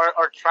 Or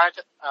try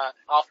to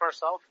off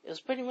herself. It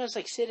was pretty much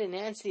like Sid and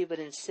Nancy, but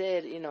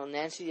instead, you know,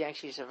 Nancy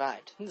actually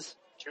survived.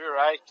 You're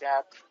right,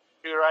 Cap.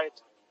 You're right.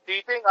 Do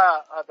you think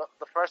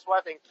the first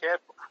wife and kid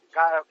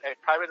got a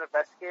private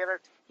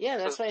investigator? Yeah,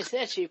 that's what I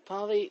said. She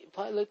probably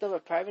looked up a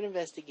private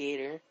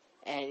investigator.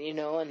 And, you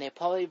know, and they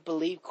probably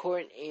believe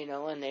Court, you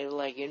know, and they were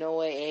like, you know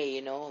what, hey,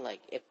 you know, like,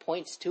 it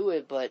points to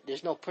it, but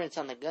there's no prints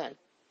on the gun.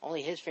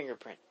 Only his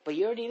fingerprint. But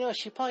you already know,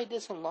 she probably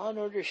did some Law and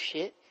Order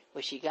shit,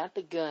 where she got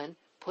the gun,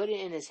 put it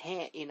in his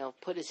hand, you know,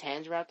 put his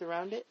hands wrapped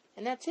around it,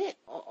 and that's it.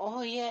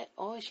 All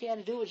she had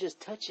to do was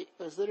just touch it.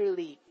 It was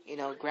literally, you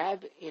know,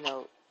 grab, you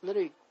know,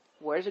 literally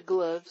wear the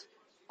gloves,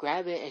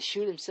 grab it, and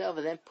shoot himself,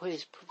 and then put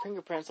his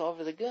fingerprints all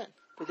over the gun.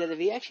 Because if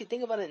you actually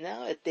think about it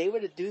now, if they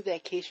were to do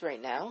that case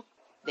right now,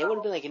 they would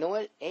have been like, you know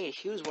what? Hey,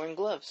 she was wearing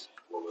gloves.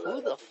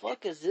 Who the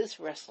fuck is this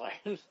wrestler?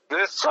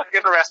 This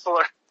fucking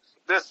wrestler.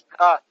 This is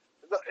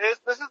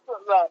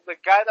the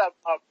guy that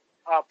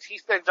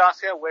Batista and John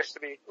Cena wished to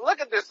be.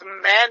 Look at this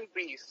man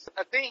beast.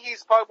 I think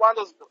he's probably one of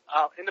those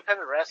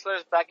independent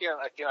wrestlers back in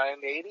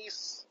in the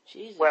 80s.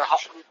 Jesus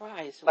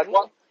Christ! Like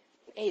what?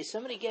 Hey,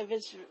 somebody get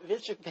Vince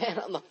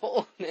McMahon on the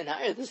phone and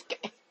hire this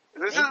guy.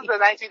 This is the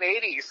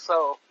 1980s,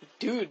 so.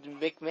 Dude,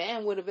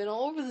 McMahon would have been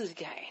all over this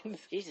guy.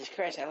 Jesus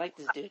Christ, I like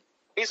this dude.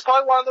 He's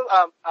probably one of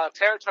the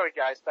territory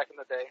guys back in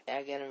the day.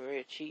 I got him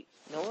real cheap.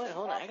 You know what?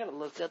 Hold on, I gotta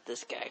look up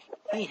this guy.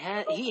 He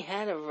had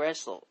to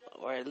wrestle,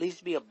 or at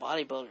least be a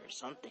bodybuilder or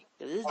something.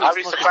 This is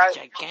fucking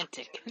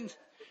gigantic.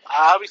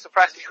 I'll be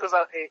surprised if he was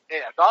not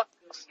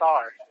a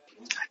star.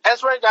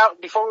 As right now,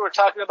 before we were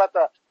talking about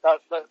the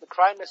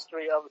crime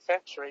mystery of the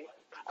century,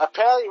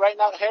 apparently right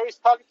now Harry's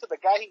talking to the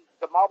guy,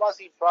 the mob boss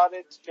he brought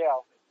into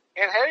jail.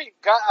 And Harry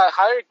got a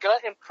hired gun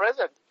in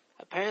prison.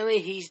 Apparently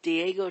he's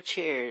Diego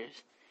Chairs.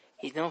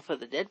 He's known for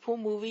the Deadpool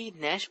movie,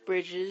 Nash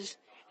Bridges,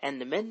 and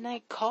The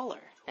Midnight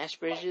Caller. Nash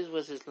Bridges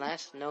was his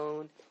last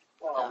known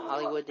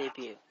Hollywood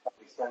debut.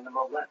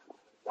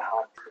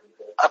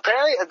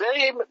 Apparently, then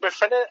he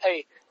befriended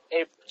a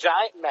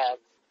giant man.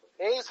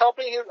 And he's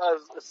helping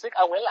his sick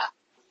abuela.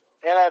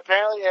 And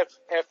apparently,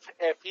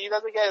 if he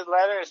doesn't get his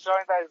letter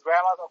showing that his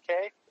grandma's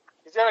okay,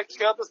 he's gonna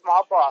kill this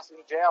mob boss in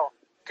jail.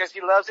 Because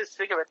he loves his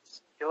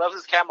cigarettes. He loves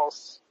his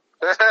camels.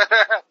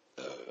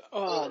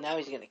 Oh, now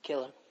he's gonna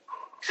kill him.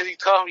 Because he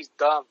told him he's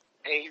dumb.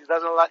 And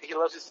he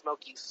loves his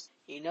smokies.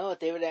 You know, if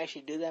they would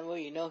actually do that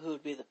movie, you know who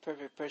would be the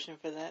perfect person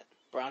for that?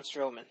 Braun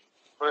Strowman.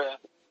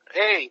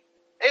 Hey,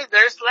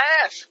 there's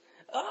Slash!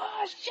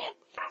 Oh, shit!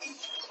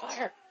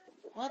 Fire!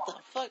 What the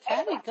fuck?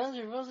 How did Guns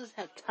N' Roses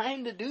have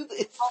time to do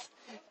this?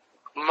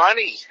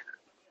 Money.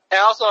 And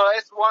also,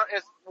 it's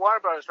Warner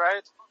Bros.,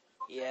 right?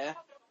 Yeah.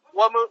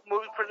 What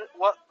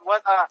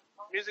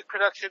music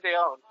production they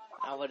own?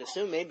 I would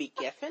assume maybe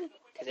Geffen?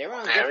 Because they were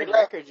on Geffen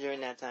Records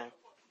during that time.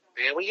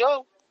 There we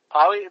go.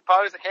 Probably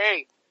say,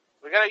 hey,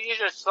 we're gonna use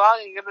your song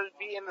and you're gonna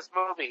be in this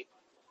movie.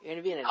 You're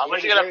gonna be in a How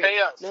much you gonna pay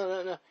us?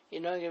 No.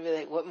 You're not gonna be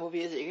like, what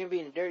movie is it? You're gonna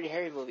be in a Dirty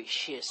Harry movie.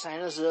 Shit,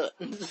 sign us up.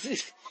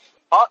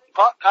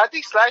 I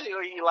think slightly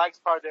he likes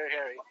part Dirty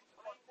Harry.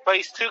 But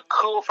he's too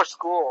cool for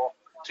school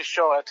to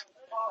show it.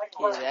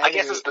 I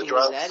guess it's the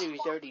drugs. That or he's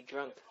already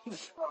drunk.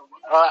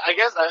 I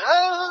guess,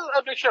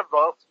 a mixture of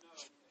both.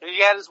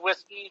 He had his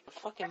whiskey.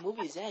 What fucking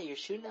movie is that? You're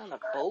shooting on a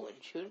boat and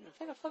shooting? What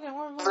kind of fucking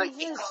horror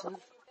movie is this?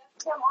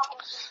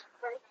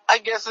 I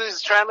guess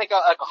he's trying to make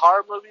like a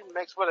horror movie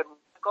mixed with a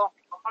musical.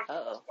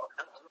 Uh-oh.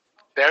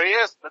 There he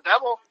is, the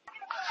devil.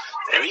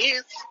 There he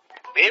is.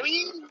 There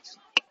he is.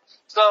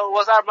 So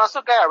was our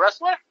muscle guy a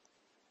wrestler?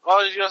 Or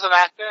was he just an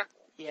actor?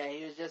 Yeah,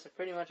 he was just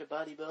pretty much a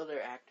bodybuilder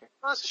actor.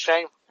 That's a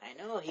shame. I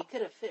know, he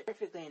could have fit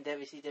perfectly in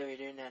WCW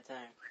during that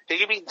time. He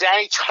could be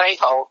Danny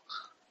Trejo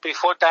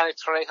before Danny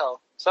Trejo.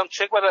 Some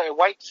chick with a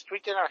white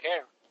streak in her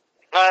hair.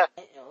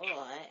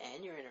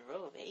 And you're in a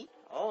robe, eh?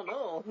 Oh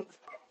no.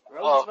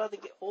 Rogue's about to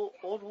get,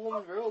 old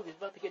woman Rogue is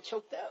about to get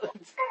choked out.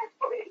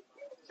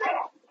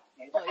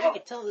 Oh, you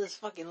can tell this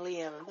fucking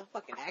Liam, the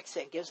fucking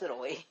accent gives it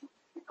away.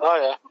 Oh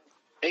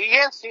yeah. You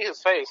can't see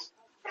his face.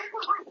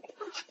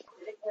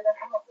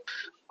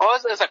 Oh,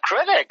 it's a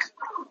critic.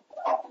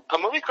 A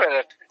movie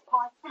critic.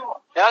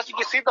 And also you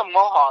can see the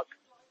mohawk.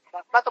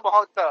 Not the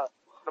mohawk,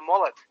 the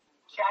mullet.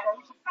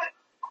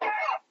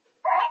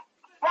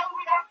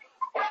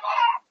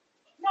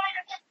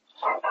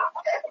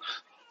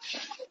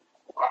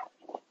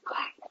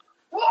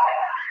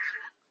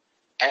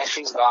 And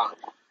she's gone.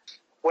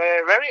 With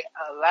a very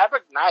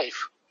elaborate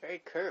knife. Very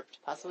curved.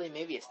 Possibly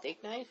maybe a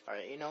steak knife? Or,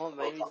 you know,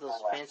 maybe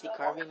those fancy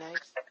carving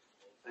knives?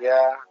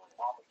 Yeah.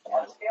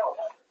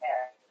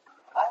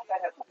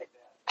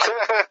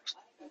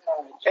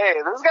 Hey,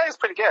 this guy is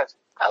pretty good.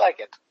 I like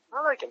it.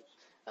 I like him.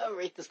 I'll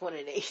rate this one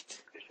an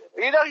 8.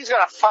 You know he's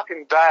gonna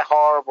fucking die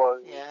horrible.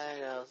 Yeah, I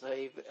know. So,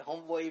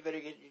 homeboy, you better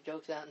get your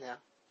jokes out now.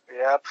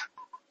 Yep.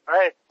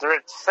 Alright, the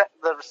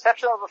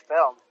reception of the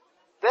film.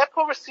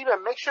 Deadpool received a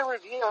mixture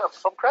review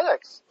from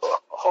critics,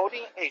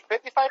 holding a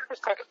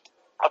 55%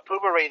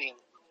 approval rating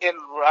in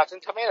Rotten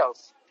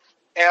Tomatoes.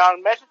 And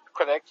on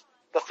Metacritic,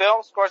 the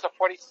film scores a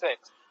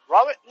 46.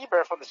 Robert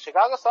Ebert from the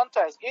Chicago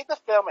Sun-Times gave the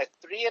film a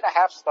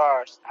 3.5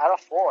 stars out of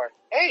 4.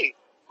 Hey,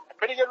 a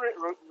pretty good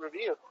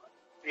review,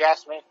 if you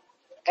ask me.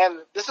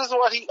 And this is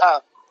what he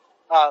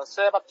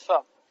said about the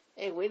film.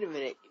 Hey, wait a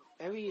minute.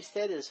 Remember you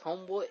said his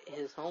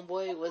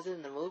homeboy was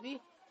in the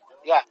movie?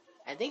 Yeah.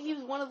 I think he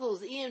was one of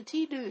those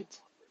EMT dudes.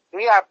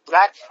 We got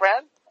Black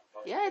Friend.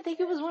 Yeah, I think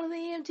he was one of the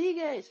EMT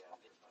guys.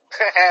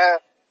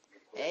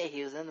 Hey,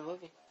 he was in the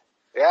movie.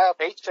 Yeah,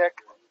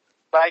 paycheck.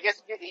 But I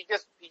guess he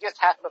gets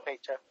half the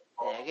paycheck.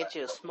 Yeah, I get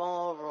you a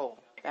small role,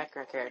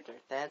 background character.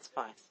 That's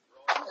fine.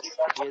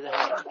 You're the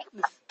hero.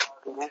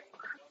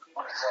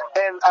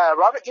 And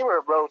Robert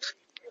Ebert wrote,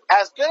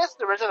 as good as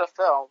the original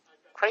film,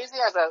 crazy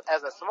as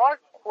a smart,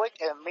 quick,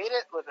 and made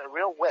it with a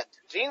real wit.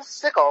 Gene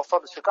Sickle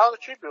from the Chicago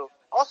Tribune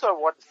also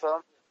awarded the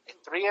film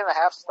a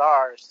 3.5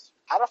 stars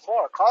out of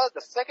 4. Called it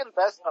the second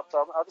best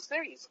film of the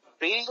series,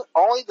 beating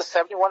only the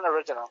 71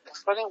 original.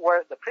 Explaining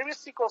where the previous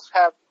sequels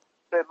have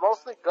been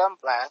mostly gun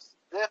blasts,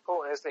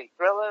 Deadpool is a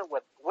thriller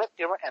with wit,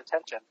 humor, and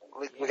tension.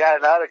 We got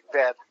another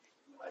dead.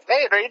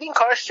 Hey, they're eating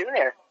Cars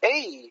Jr.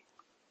 Hey!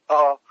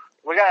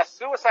 We got a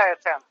suicide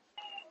attempt.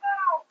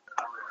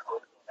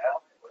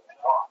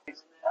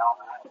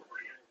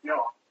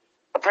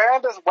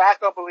 Apparently this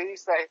wacko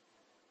believes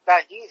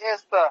that he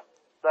is the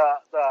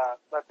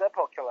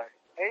Deadpool killer.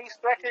 And he's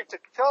threatening to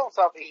kill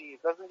himself if he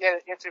doesn't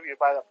get interviewed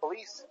by the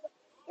police.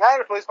 Not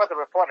the police, but the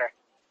reporter.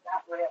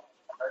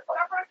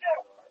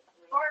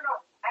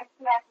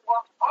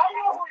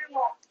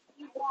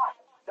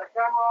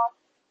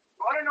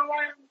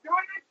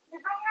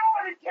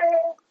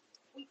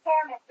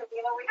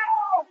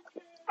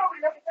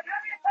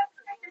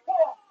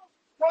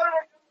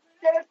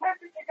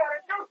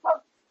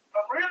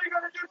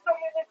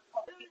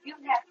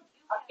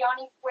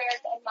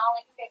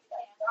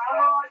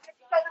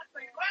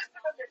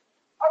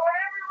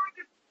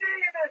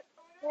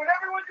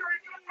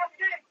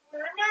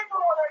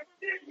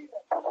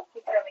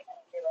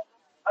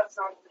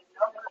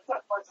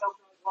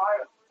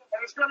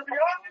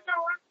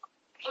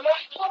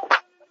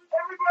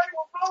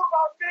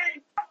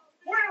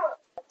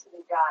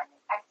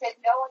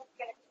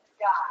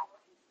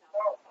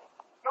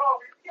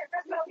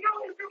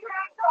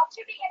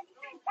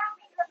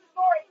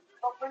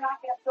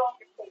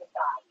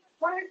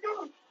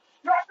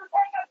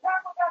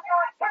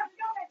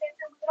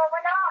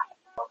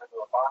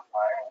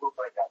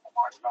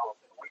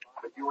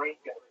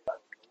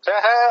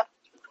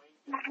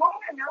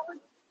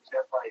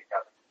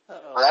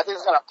 Well, that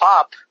thing's gonna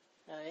pop.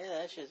 Oh yeah,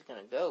 that shit's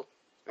gonna go.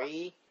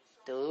 3,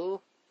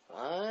 2,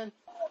 1.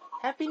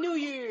 Happy New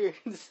Year!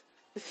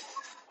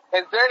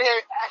 And Dirty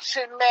Harry,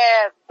 Action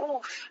Man!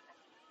 Oof!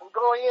 I'm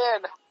going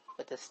in.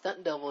 But the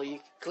stunt double, you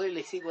can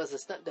clearly see was a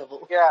stunt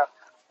double. Yeah.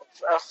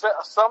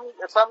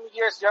 Some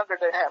years younger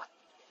than him.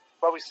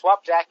 But we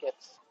swapped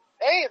jackets.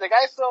 Hey, the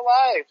guy's still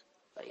alive!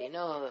 But you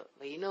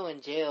know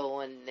in jail,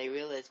 when they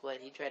realize what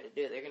he tried to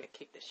do, they're gonna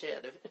kick the shit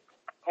out of it.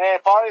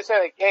 And Paulie said,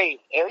 like, hey,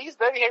 at least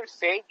Dirty Harry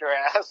saved your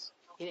ass.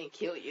 He didn't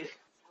kill you.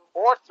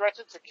 Or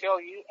threatened to kill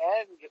you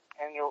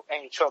and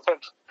your children.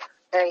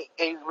 A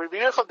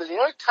reviewer from the New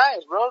York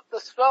Times wrote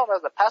this film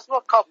as a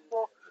passable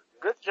couple,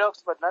 good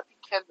jokes, but nothing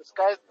can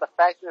disguise the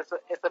fact that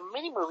it's a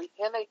mini movie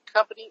in a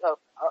company of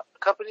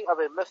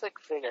a mythic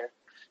figure.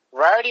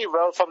 Variety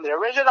wrote, from the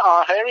original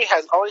on, Harry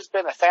has always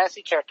been a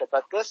fantasy character,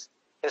 but this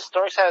His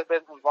stories have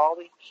been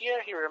involving.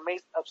 Here, he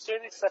remains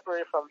absurdly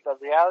separated from the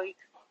reality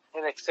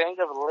in exchange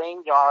of a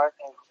lame yarn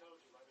and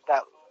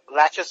that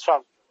latches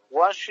from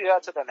one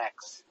shootout to the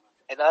next.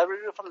 Another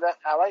review from the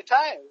LA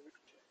Times.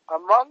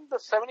 Among the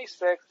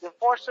 76, the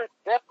Enforcer,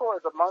 Deadpool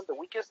is among the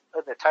weakest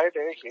in the entire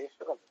series,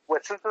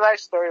 with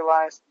synthesized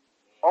storylines,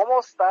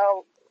 almost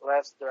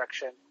styleless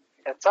direction,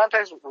 and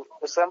sometimes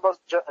resembles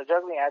a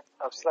juggling act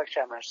of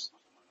sledgehammers.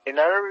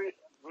 Another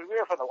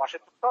reviewer from the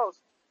Washington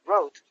Post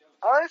wrote,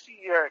 unless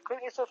you're a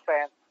Clint Eastwood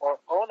fan or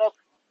own up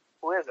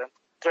who isn't,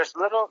 there's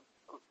little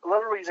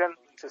reason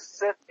to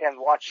sit and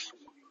watch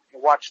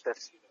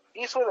this.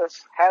 Eastwood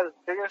has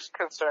bigger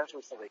concerns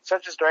recently,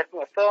 such as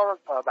directing a film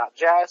about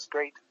jazz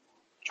great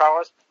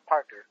Charles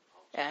Parker.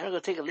 Yeah, I'm gonna go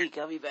take a leak.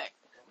 I'll be back.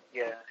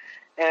 Yeah.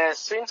 And it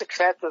seems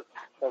accepted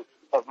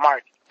of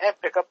Mark and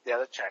pick up the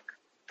other check.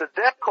 The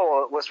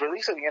Deadpool was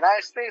released in the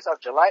United States on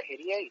July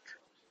 88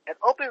 and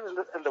opened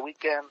in the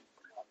weekend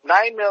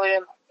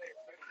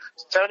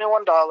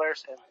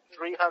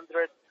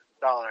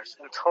 $9,071,300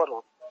 in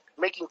total,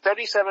 making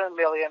 $37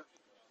 million,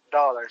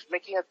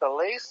 making it the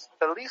least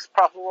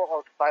profitable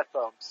of the 5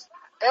 films.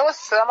 It was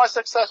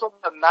semi-successful,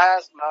 but not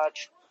as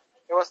much.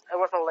 It was a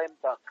lame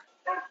duck.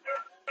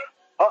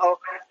 Uh-oh.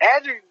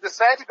 Andrew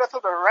decided to go to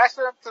the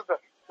restaurant to the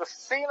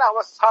scene I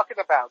was talking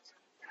about.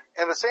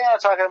 And the scene I'm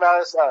talking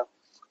about is,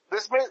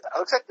 this music,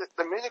 looks like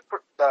the music,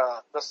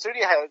 the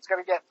studio head is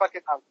gonna get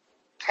fucking,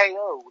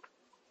 KO'd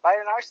by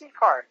an RC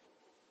car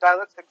that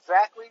looks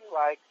exactly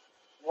like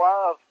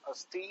one of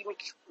Steve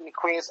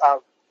McQueen's,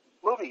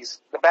 movies,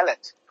 The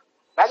Bellet.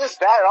 Not just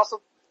that,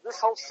 also, this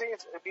whole scene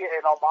would be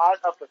an homage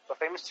of the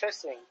famous chess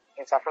scene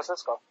in San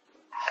Francisco.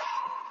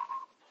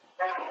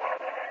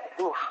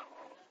 Oof.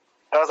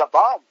 It was a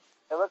bomb.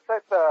 It looks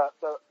like the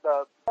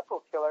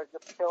Deadpool killer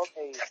just killed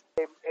a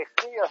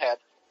studio head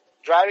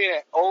driving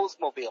an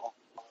Oldsmobile.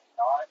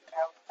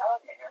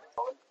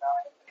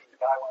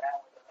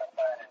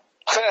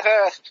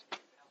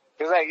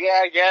 He's like,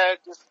 yeah,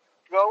 just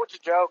go with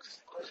your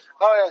jokes.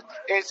 Oh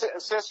yeah,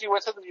 since you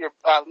went to your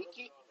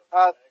leaky,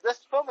 this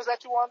film is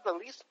actually one of the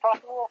least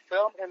profitable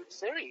film in the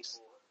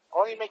series,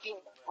 only making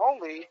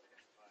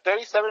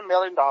 $37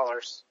 million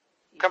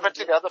compared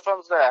to the other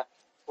films that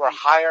were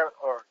higher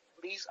or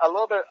at least a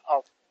little bit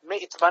of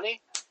made its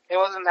money. It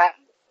wasn't that.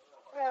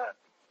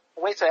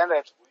 Wait to end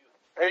it.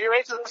 Are you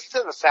ready to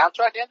listen to the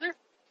soundtrack, Andrew?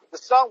 The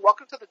song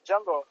 "Welcome to the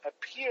Jungle"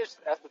 appears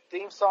as the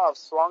theme song of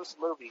Swang's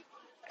movie,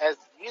 as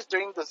used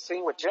during the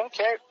scene with Jim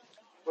Carrey,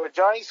 where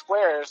Johnny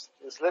Squares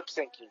is lip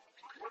syncing.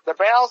 The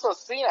band also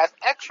seen as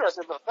extras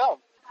in the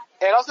film,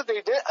 and also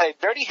they did a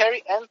Dirty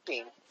Harry end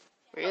theme.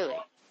 Really?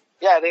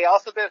 Yeah, they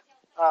also did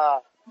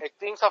a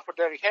theme song for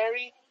Dirty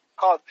Harry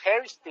called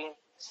Harry's Theme,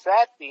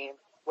 Sad Theme,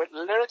 with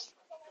lyrics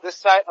 "This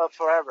Side of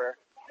Forever."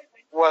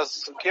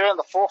 Was given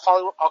the full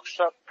Hollywood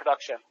orchestra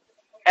production.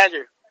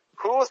 Andrew,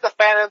 who was the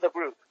fan of the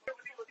group?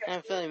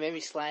 I'm feeling maybe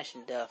Slash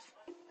and Duff.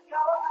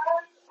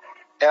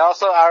 And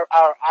also our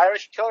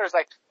Irish killer is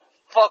like,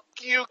 fuck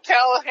you,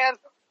 Callahan,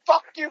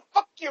 fuck you,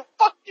 fuck you,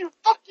 fuck you,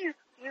 fuck you,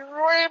 you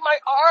ruined my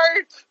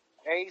art!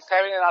 And he's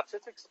having an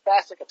autistic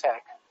spastic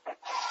attack.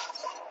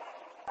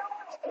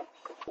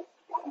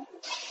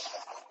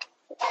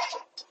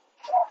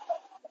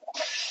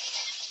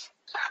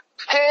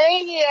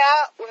 Hanging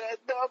out with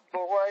the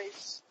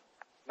boys.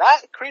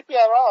 Not creepy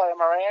at all,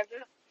 am I right,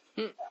 Andrew?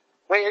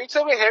 Wait, are you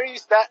telling me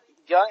Harry's that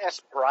young and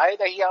spry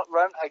that he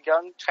outrun a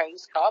young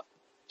Chinese cop?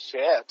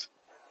 Shit.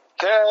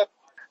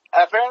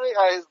 Apparently,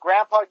 his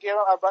grandpa gave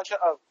him a bunch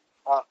of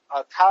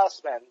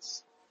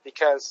talismans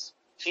because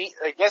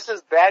I guess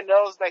his dad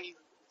knows that he's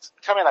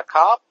becoming a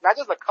cop. Not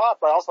just a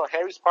cop, but also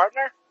Harry's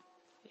partner.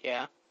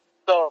 Yeah.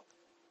 So,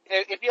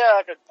 if you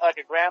have like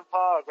a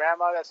grandpa or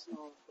grandma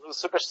who's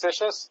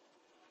superstitious,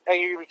 and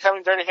you're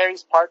becoming Dirty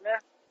Harry's partner,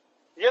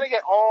 you're gonna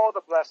get all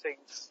the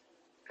blessings.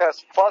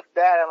 Cause fuck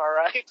that, am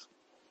I right?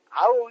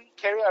 How will we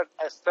carry a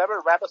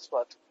severed rabbit's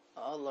foot?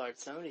 Oh lord,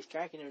 somebody's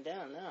tracking him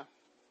down now.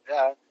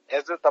 Yeah.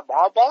 Is it the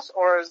mob boss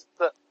or is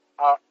the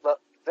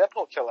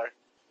Deadpool killer?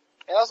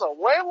 And also,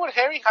 where would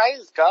Harry hide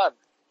his gun?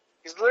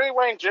 He's literally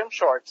wearing gym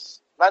shorts.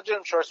 Not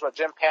gym shorts, but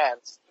gym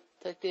pants.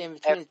 Tucked in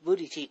between his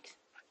booty cheeks.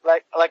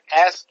 Like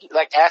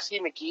Asky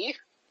McGee?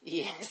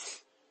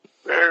 Yes.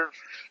 Why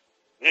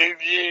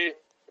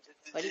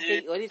Why do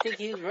you think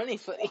he was running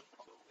for?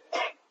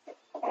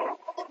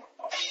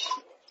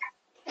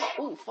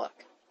 Oh fuck!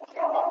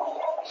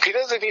 He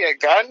doesn't need a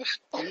gun.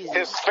 Jesus.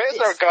 His fists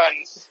are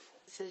guns.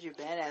 It says you're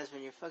badass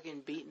when you're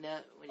fucking beating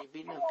up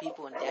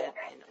people in dad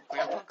and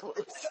grandpa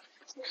clothes.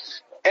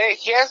 Hey,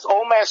 he has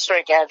old man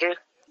strength, Andrew.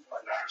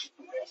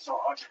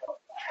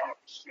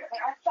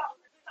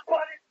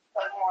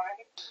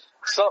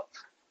 So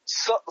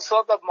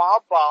the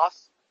mob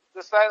boss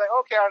decided, like,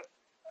 okay,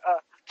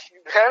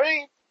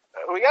 Harry,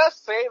 we gotta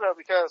save him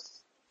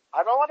because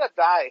I don't want to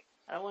die.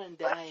 I don't want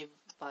to die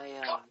by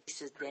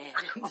Lisa's dad.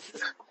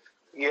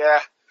 Yeah.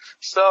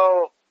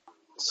 So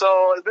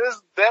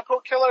this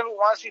Deadpool killer who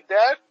wants you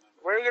dead,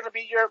 we're gonna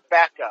be your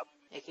backup.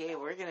 Okay,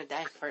 we're gonna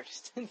die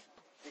first.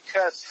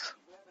 Because,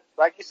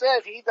 like you said,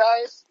 if he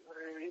dies,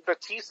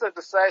 Batista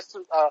decides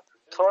to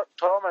throw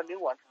him a new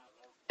one.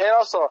 And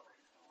also,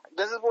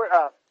 this is where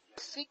the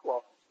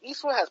sequel.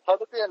 Eastwood has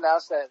publicly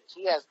announced that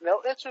he has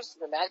no interest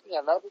in acting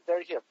another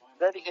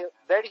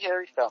Dirty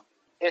Harry film.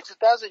 In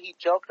 2000, he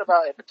joked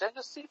about a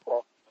potential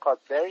sequel called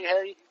Dirty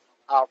Harry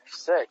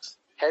 6.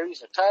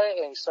 Harry's retired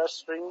and he starts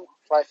streaming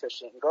fly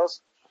fishing. He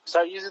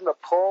start using the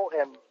pole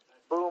and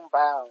boom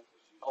bound,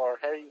 or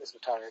Harry is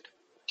retired.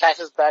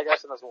 Catches bad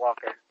guys in his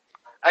walker.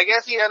 I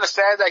guess he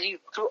understands that he's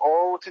too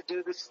old to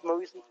do this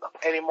movies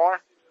anymore.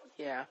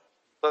 Yeah.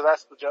 So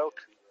that's the joke.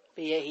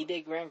 But yeah, he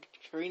did Gran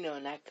Torino,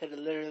 and that could have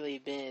literally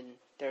been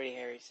Dirty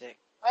Harry 6.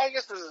 I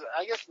guess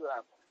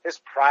his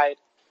pride.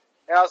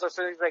 And also,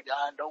 so he's like,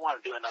 I don't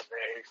want to do another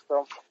Harry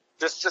film.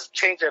 Just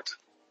change it.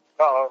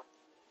 Uh-oh.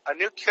 A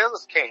new killer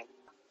came.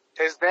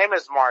 His name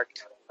is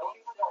marked.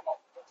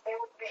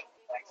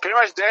 Pretty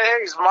much Dead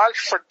Harry's marked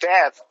for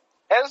death.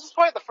 And this is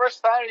probably the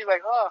first time he's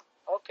like, oh,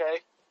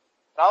 okay.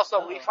 And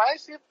also, we finally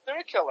see the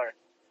third killer.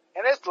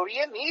 And it's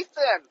Liam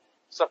Neeson.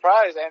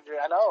 Surprise, Andrew,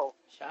 I know.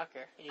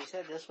 Shocker. And you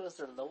said this was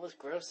the lowest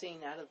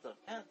grossing out of the...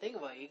 think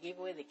about it. You gave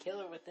away the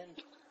killer within...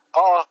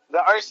 Oh, the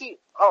RC.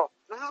 Oh,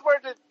 this is where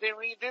they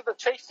redo the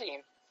chase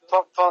scene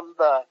from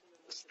the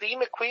Steve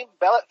McQueen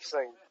Bellet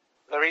thing.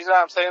 The reason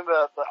I'm saying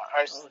the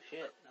RC... Oh,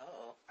 shit.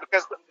 Uh-oh.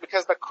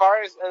 Because the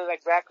car is an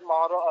exact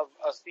model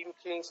of Steve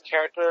McQueen's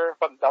character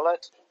from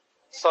Bellet.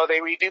 So they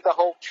redo the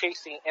whole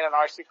chase scene in an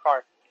RC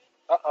car.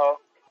 Uh-oh.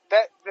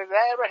 Did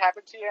that ever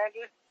happen to you,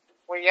 Andrew?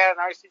 When you had an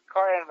RC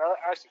car and another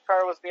RC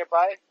car was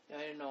nearby? I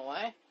didn't know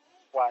why.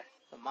 Why?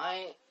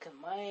 My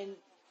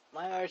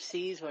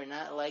RCs were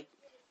not like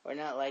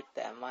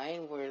that.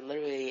 Mine were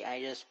literally, I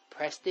just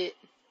pressed it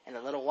and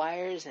the little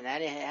wires, and I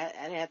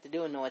didn't have to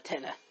do no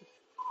antenna.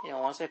 You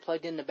know, once I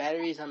plugged in the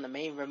batteries on the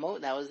main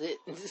remote, that was it.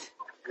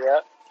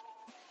 Yeah.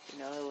 You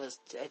know,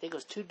 I think it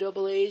was 2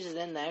 AA's, and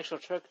then the actual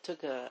truck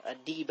took a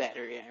D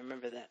battery. I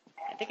remember that.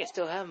 I think I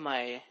still have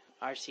my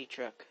RC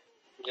truck.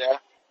 Yeah.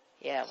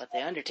 Yeah, with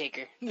the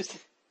Undertaker.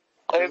 with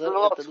Hey, the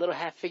little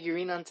half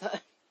figurine on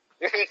top.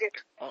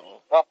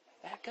 Uh-oh. Oh.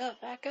 Back up.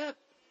 Back up!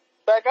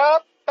 Back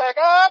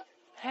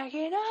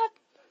it up!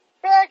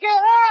 Back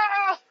it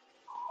up!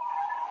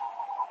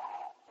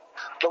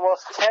 The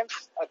most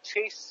tense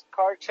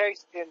car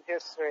chase in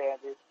history,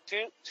 Andy.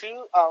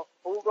 Two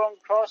full-grown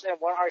cars and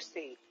one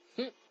RC.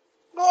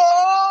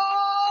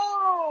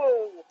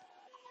 Whoa!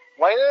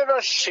 Why did they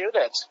not shoot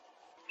it?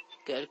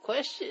 Good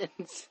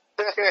questions.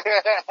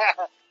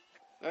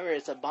 Remember,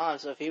 it's a bomb,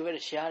 so if he would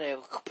have shot it... It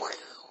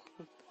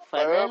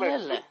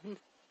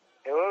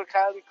would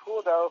kind of be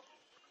cool, though.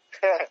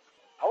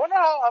 I wonder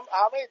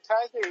how many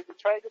times they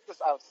try to get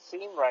this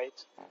scene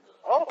right.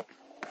 Oh.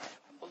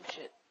 Oh,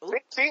 shit.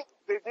 See,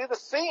 they do the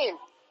scene.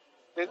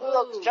 They do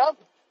the jump.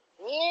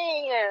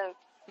 Yeah.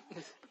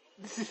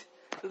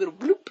 A little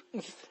bloop.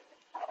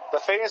 The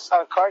famous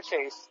car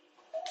chase.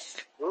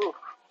 Ooh.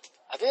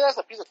 I think that's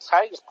a piece of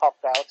tire just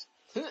popped out.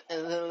 And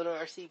then a little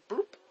RC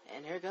bloop.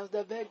 And here comes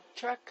the big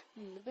truck.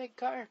 And the big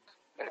car.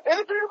 And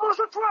here goes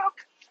the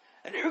truck.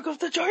 And here comes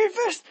the giant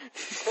fist.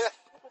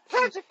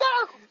 Patrick,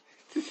 down.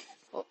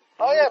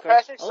 Oh yeah,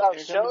 Patrick's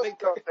show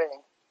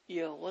thing.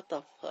 Yo, what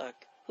the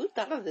fuck? Who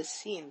thought of this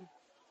scene?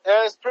 It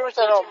was pretty much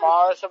an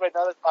homage of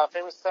another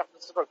famous San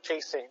Francisco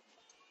chase scene.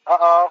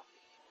 Uh-oh.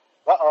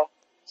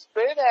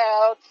 Spit it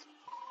out.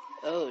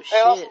 Oh,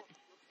 shit.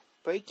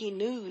 Breaking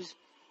news.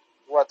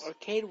 What?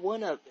 Arcade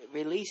 1-Up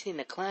releasing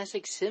the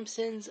classic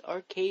Simpsons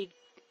arcade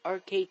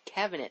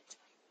cabinet.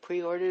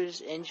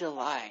 Pre-orders in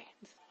July.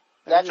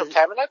 The actual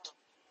cabinet?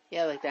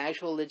 Yeah, like the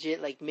actual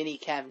legit, like, mini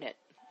cabinet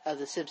of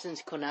the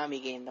Simpsons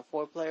Konami game, the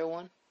 4-player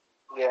one.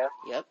 Yeah.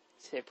 Yep.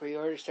 Said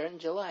pre-order starting in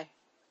July.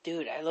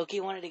 Dude, I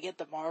low-key wanted to get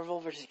the Marvel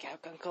vs.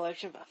 Capcom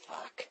collection, but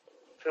fuck.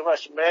 Too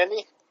much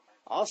money.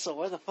 Also,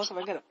 where the fuck am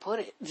I gonna put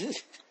it?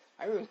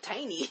 My room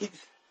tiny.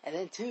 And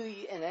then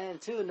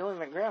two, knowing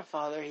my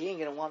grandfather, he ain't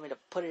gonna want me to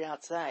put it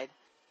outside.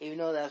 Even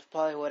though that's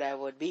probably what I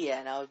would be at,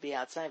 and I would be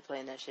outside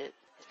playing that shit.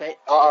 But,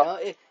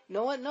 you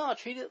know what? No, I'll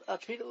treat it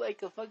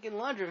like a fucking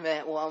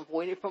laundromat while I'm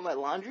waiting for my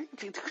laundry.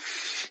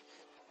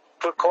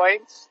 Put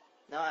coins?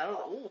 No, I don't.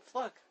 Oh,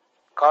 fuck.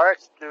 Car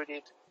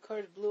exploded.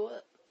 Cars blew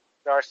up.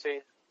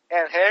 Darcy.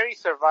 And Harry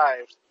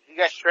survived. He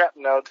got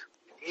shrapnel.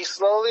 He's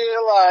slowly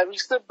alive.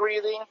 He's still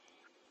breathing.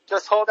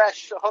 Just hold that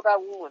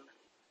wound.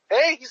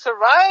 Hey, he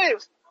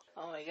survived!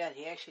 Oh my god,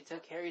 he actually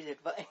took Harry's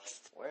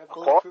advice. Wear a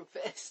bulletproof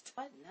vest.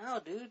 What now,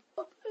 dude?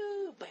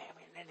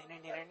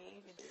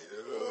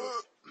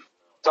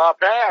 So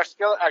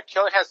apparently our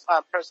killer has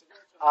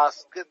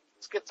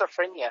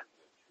schizophrenia.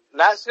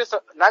 Not just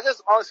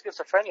only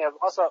schizophrenia, but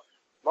also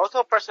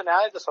multiple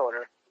personality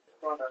disorder.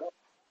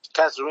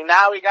 Because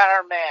now we got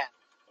our man.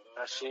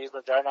 She's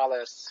the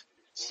journalist.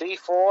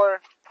 C4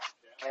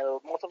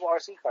 and multiple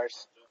RC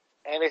cars.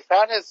 And they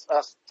found his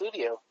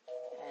studio.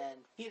 And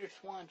Peter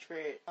Swan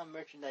trade on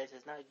merchandise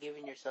is not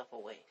giving yourself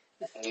away.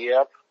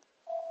 Yep.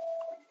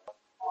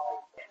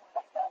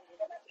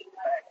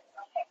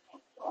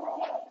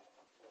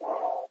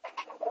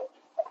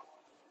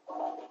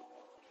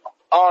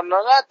 Oh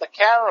no, not the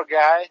camera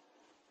guy.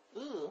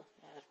 Ooh,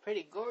 that's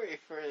pretty gory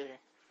for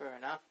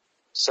now.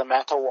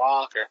 Samantha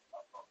Walker.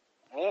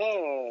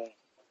 Mmm.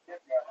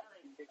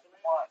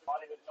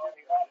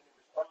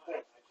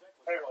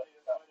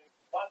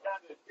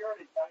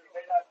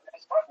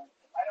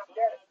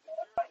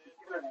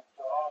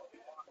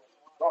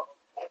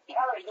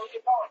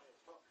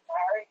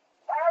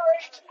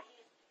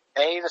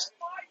 And he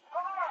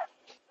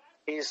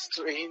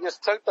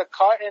just took the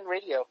car and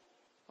radio.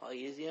 I'll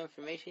use the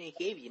information he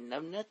gave you,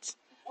 numbnuts.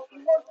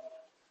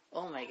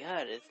 Oh my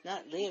god, it's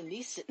not Liam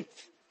Neeson.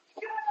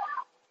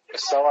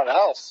 It's someone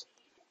else.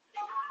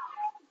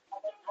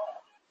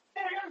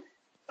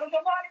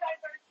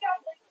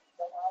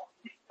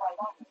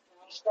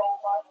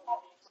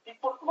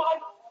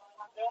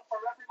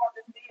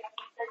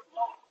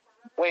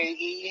 Wait,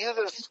 he's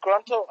a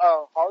disgruntled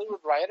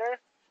Hollywood writer?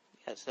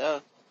 Guess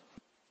so.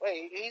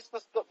 Wait, he's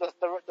the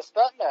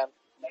stuntman.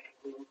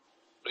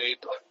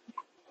 Wait.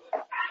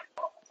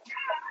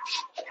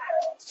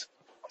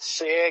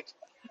 Sick.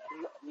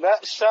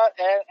 Nut shot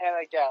and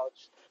a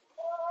gouge.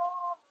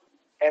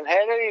 And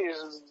Henry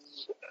is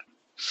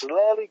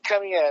slowly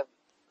coming in.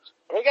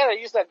 We gotta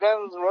use that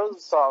Guns N'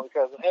 Roses song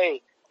because,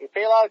 hey, we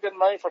pay a lot of good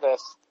money for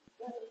this.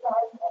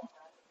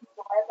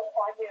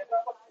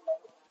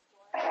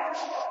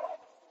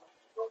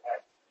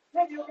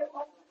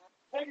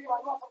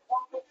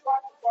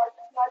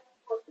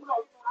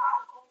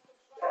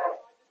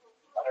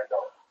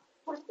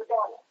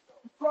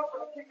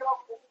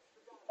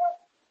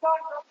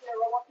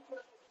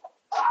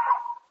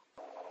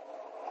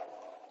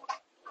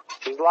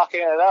 He's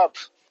locking it up.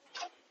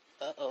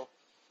 Uh-oh.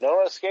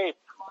 No escape.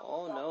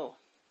 Oh no.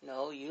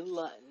 No,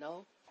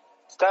 no.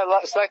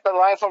 It's like the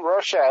line from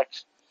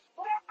Rorschach.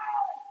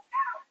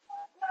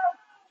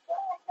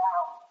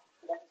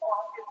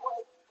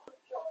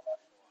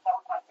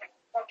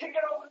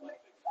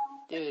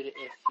 Dude,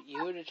 if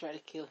you were to try to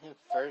kill him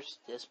first,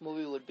 this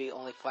movie would be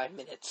only 5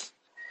 minutes.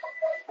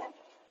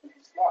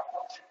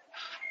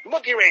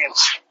 Monkey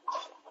Ranch.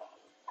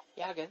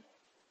 Yeah, good.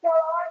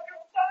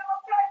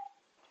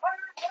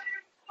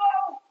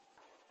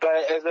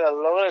 But is it a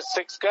loaded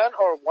 6 gun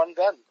or 1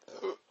 gun?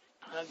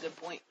 Good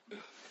point.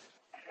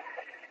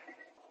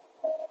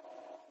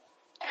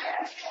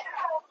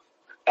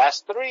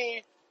 That's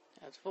 3.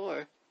 That's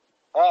 4.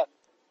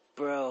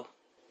 Bro.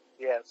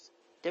 Yes.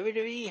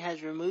 WWE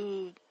has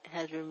removed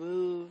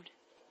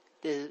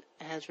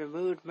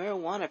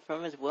marijuana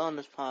from its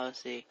wellness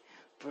policy.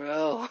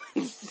 Bro.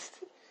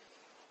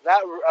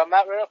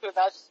 Matt Riddle could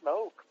not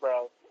smoke,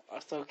 bro.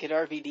 Also, get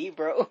RVD,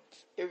 bro.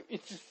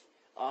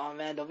 Oh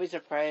man, don't be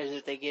surprised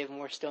if they give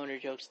more stoner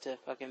jokes to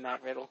fucking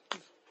Matt Riddle.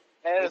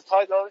 And it's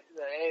probably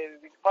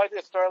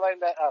the storyline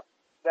that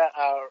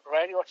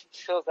Randy Orton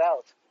chills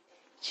out.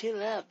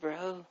 Chill out,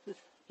 bro.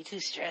 You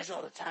too stressed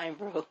all the time,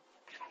 bro.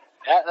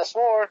 Yeah, that's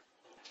 4.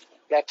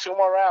 Got 2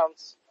 more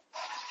rounds.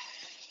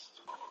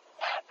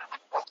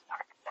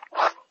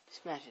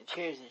 Smashing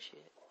chairs and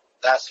shit.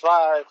 That's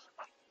 5.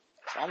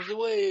 Bombs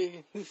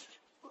away.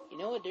 You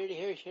know what Dirty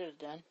Harry should have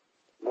done?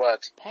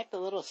 What? Packed a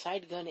little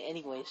side gun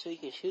anyway so he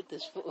could shoot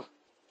this fool.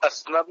 A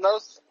snub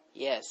nose?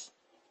 Yes.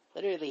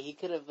 Literally, he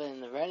could have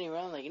been running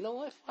around like, you know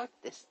what? Fuck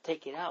this.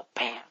 Take it out.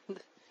 Bam.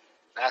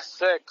 That's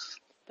 6.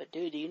 But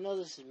dude, you know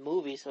this is a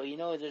movie, so you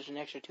know there's an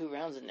extra 2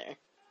 rounds in there.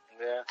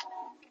 Yeah.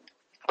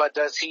 But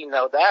does he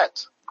know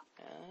that?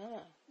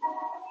 Ah.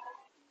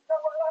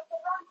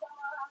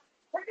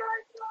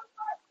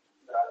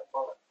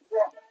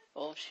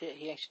 Oh shit,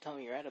 he actually told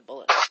me you're out of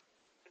bullets.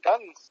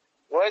 Guns.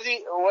 What is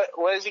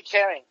he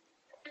carrying?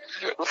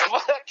 A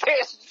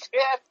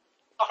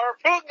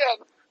harpoon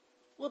gun.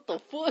 What the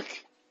fuck?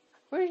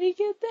 Where did he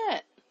get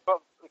that?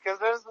 Because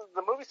there's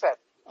the movie set.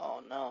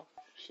 Oh no.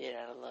 Shit,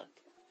 out of luck.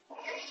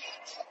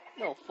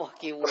 No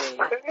fucking way.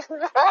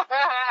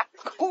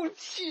 Oh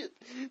shit.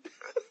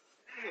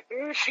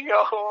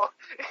 Yo.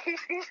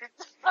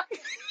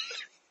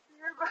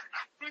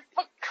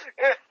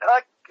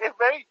 Like, it's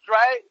very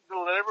dry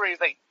delivery. He's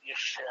like, you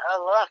shit out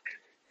of luck.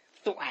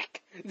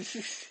 Thwack.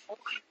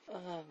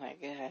 Oh my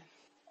god.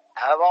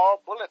 Out of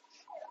all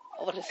bullets.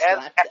 I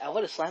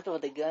would have slapped him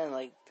with a gun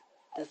like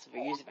this for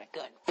using my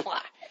gun.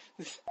 Blah.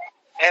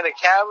 And the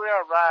cavalry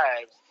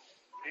arrives.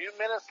 A few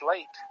minutes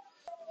late.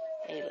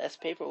 Hey, less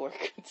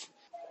paperwork.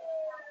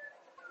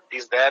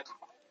 He's dead.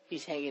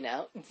 He's hanging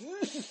out.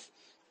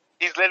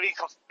 He's living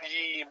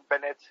Steve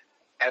Bennett.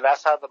 And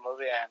that's how the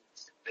movie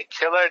ends. The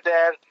killer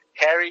dead.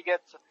 Harry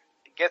gets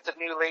a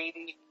new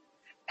lady.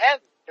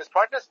 And his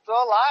partner's still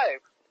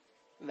alive.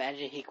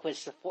 Imagine he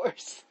quits the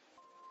force.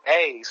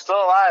 Hey, he's still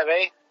alive,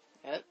 eh?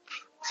 Yep.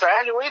 So,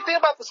 Andrew, what do you think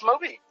about this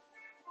movie?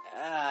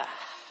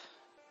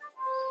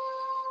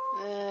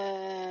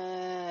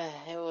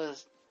 It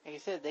was, like I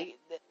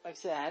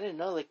said, I didn't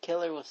know the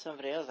killer was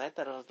somebody else. I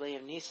thought it was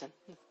Liam Neeson.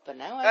 But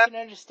now I can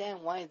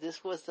understand why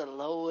this was the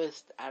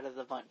lowest out of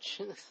the bunch.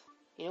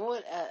 You know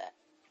what?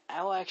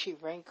 I will actually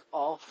rank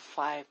all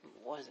 5,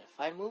 what was it,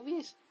 5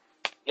 movies?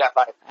 Yeah,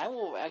 5. I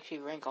will actually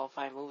rank all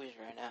 5 movies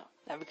right now.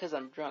 Not because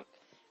I'm drunk.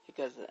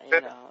 Because,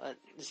 you know,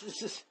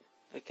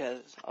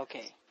 because,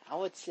 okay, I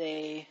would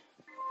say,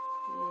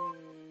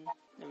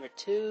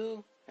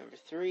 2, number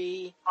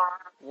 3,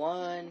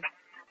 1,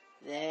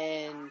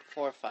 then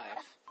 4, 5.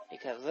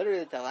 Because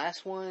literally the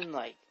last one,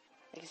 like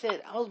I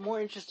said, I was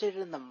more interested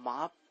in the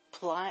mob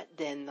plot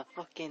than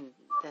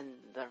than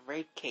the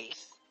rape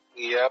case.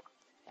 Yep.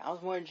 I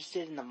was more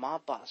interested in the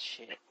mob boss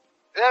shit.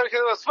 Yeah, because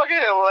it was fucking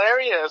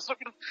hilarious.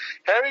 Fucking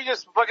Harry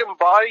just fucking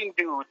bodying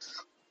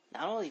dudes.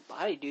 Not only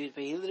body dudes,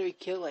 but he literally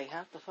killed like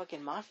half the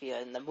fucking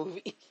mafia in the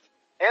movie.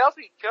 And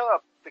also he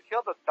killed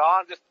the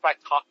Don just by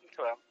talking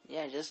to him.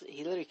 Yeah,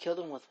 he literally killed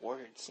him with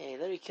words. Yeah, he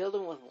literally killed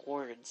him with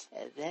words.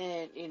 And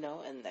then,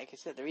 and like I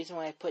said, the reason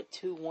why I put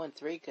 2, 1,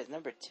 3, because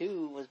number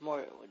 2 was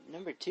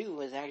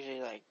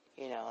actually like,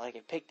 like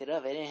it picked it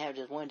up. It didn't have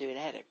just one dude, it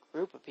had a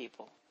group of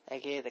people.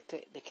 AKA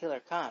the killer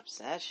cops.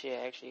 That shit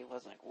actually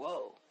was like,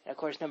 whoa. And of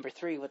course, number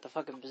 3 with the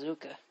fucking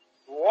bazooka.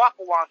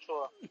 Rocket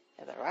launcher.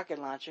 Yeah, the rocket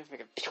launcher,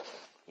 freaking,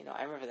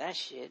 I remember that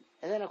shit.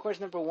 And then, of course,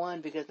 number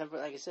 1, because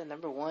like I said,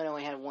 number 1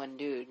 only had one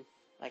dude.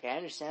 Like, I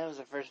understand it was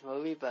the first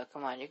movie, but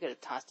come on, you could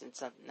have tossed in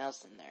something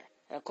else in there.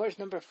 And of course,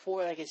 number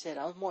 4, like I said,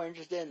 I was more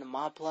interested in the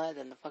mob plot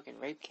than the fucking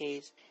rape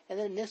case. And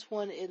then this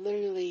one, it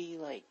literally,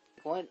 like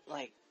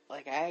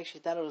I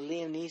actually thought it was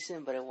Liam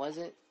Neeson, but it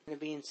wasn't. It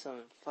being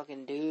some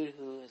fucking dude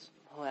who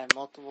had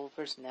multiple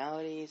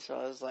personalities. So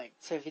I was like,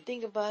 so if you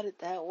think about it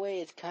that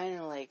way, it's kind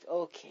of like,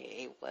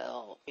 okay,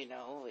 well, you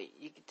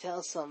could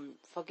tell some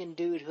fucking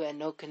dude who had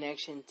no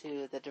connection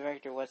to the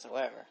director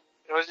whatsoever.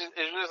 It was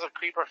just a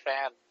creeper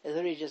fan. It's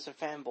literally just a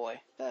fanboy.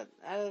 But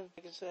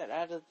like I said,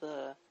 out of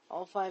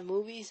all 5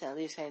 movies, at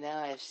least right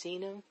now I've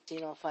seen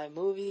all 5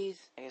 movies.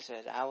 Like I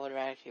said, I would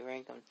actually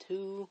rank them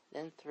 2,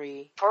 then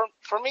 3.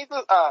 For me,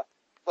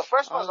 the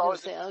first one was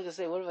always. I was gonna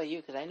say, what about you?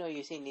 Because I know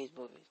you've seen these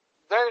movies.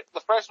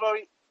 The first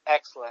movie,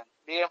 excellent.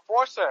 The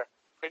Enforcer,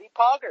 pretty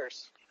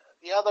poggers.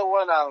 The other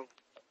one,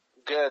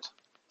 good.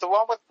 The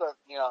one with the,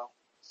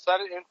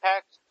 sudden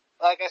impact.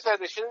 Like I said,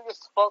 they should have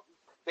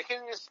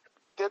just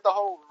did the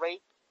whole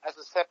rape as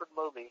a separate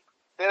movie.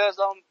 Did his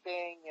own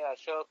thing,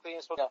 show clean,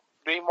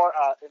 doing more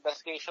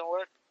investigation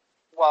work.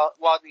 While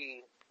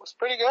the was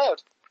pretty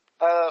good.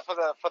 For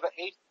the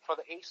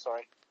eighth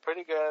story,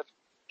 pretty good.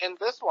 In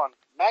this one,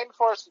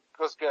 Magnaforce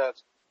was good.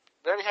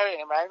 Dirty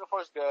Harry and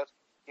Magnaforce good.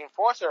 The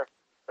Enforcer,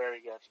 very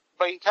good.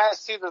 But you kind of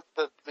see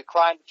the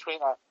decline between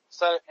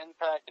Sudden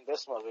Impact and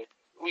this movie.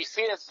 We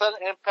see in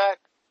Sudden Impact,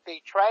 they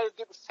try to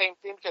do the same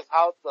thing because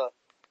how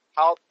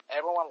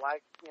everyone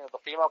liked, the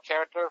female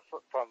character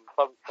from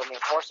the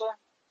Enforcer.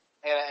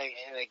 And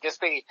I guess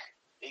they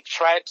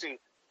tried to,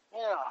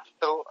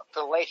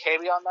 to lay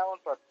heavy on that one,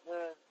 but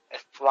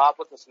it flopped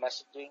with its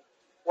messaging.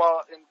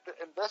 Well,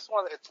 in this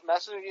one, its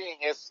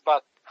messaging is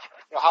about,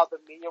 how the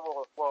media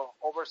will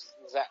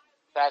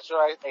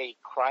oversaturate a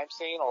crime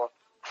scene or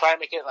try to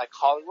make it like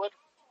Hollywood.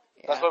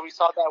 Yeah. That's why we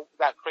saw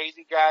that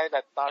crazy guy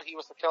that thought he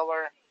was the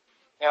killer,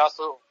 and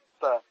also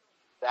the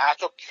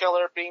actual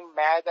killer being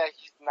mad that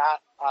he's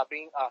not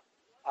being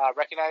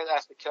recognized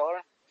as the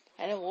killer.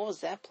 And what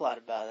was that plot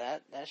about?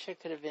 That shit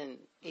could have been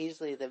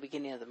easily the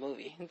beginning of the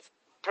movie.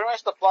 Pretty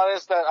much the plot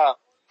is that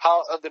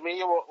how the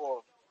media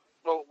will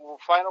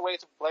find a way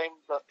to blame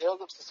the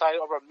ills of society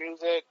over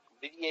music,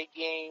 video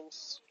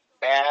games,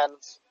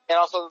 bands, and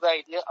also the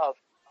idea of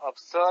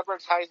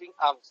celebritizing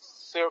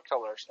serial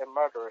killers and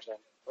murderers and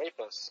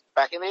rapists.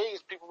 Back in the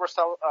 80s, people were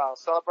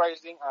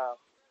celebrating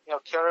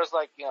killers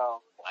like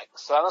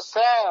Son of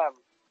Sam,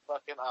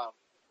 fucking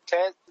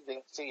Ted.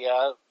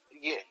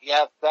 You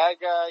have that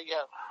guy. You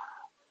have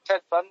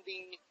Ted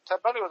Bundy. Ted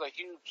Bundy was a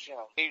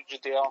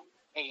huge deal.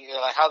 And,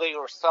 how they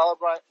were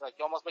celebrating,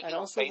 almost making. And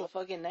also the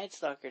fucking Night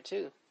Stalker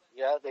too.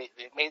 Yeah, they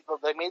made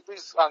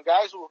these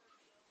guys who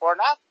are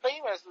not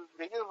famous.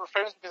 They were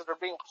famous because they're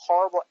being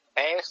horrible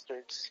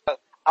bastards.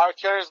 Our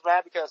killer is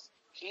mad because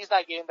he's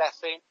not getting that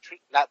same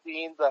treat, not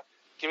giving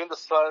the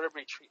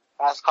celebrity treat.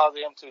 That's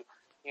causing him to,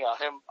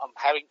 him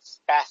having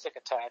spastic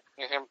attack,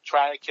 him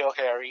trying to kill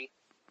Harry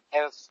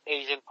and his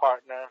Asian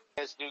partner,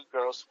 his new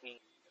girl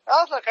Sweet. I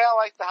also kind of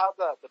like how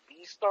the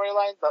B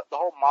storyline, the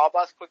whole mob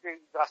boss quickly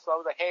got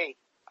started like, hey,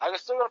 I'm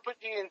still gonna put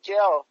you in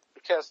jail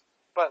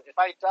but if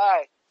I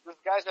die, this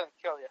guy's gonna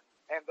kill you.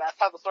 And that's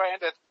how the story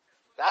ended.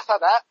 That's how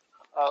that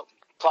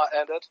plot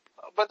ended.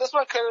 But this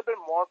one could have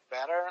been more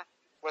better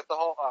with the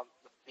whole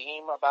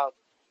theme about.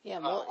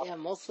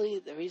 Mostly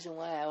the reason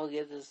why I will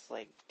give this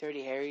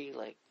Dirty Harry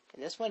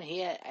in this one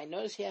I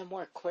noticed he had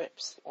more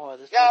quips. Oh,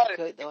 this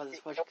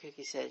fortune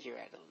cookie says you're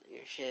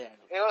shit.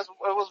 It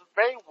was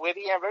very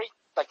witty and very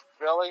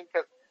thrilling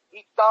because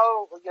he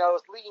thought it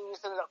was Liam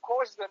Neeson. Of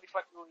course it's gonna be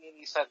fucking Liam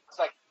Neeson. It's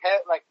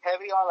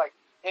heavy on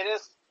it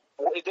is.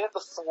 It did the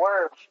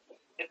swerve.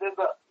 It did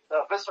the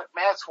Vince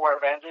McMahon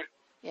swerve, Andrew.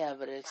 Yeah,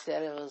 but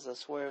instead it was a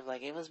swerve,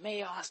 it was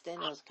Mae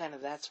Austin. It was kind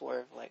of that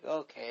swerve,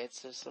 okay,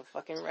 it's just a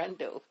fucking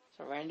rando. It's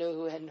a rando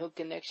who had no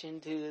connection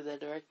to the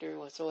director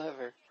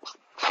whatsoever.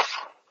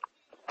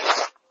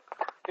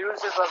 He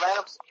was just a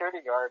random security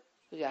guard.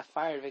 He got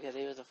fired because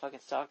he was a fucking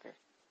stalker.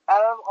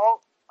 Out of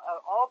all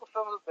the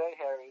films of Dirty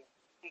Harry,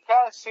 you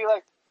kind of see,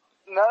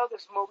 none of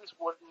these movies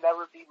would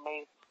never be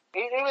made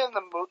Even in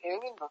the movie,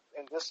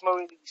 in this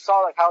movie, you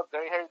saw like how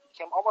Dirty Harry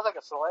became almost like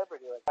a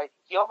celebrity. Like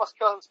he almost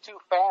killed his two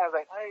fans.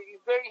 Like, hey,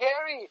 Dirty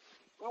Harry,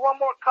 we want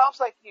more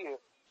cops like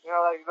you. You know,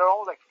 like they're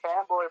almost like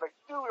fanboys. Like,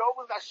 dude, we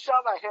almost got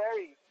shot by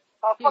Harry.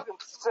 How fucking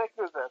sick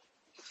is it?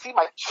 You can see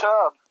my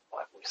chub.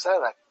 Like we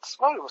said, like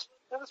this movie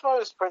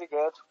was pretty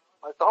good.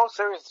 Like the whole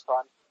series is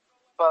fun,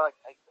 but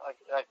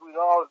like we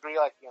all agree,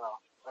 like you know,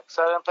 like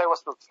Silent Play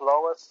was the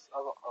slowest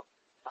of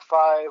the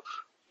five.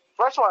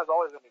 First one is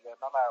always gonna be good,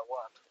 no matter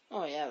what.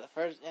 Oh yeah,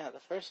 the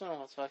first one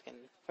was fucking.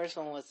 First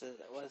one was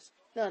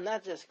no,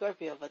 not just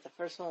Scorpio, but the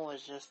first one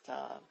was just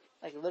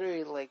like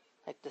literally like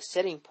the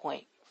setting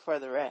point for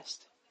the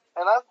rest.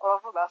 And that's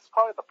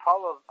probably the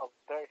problem of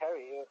Dirty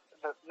Harry. It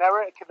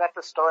never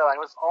connected storyline. It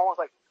was almost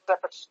like a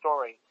separate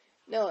story.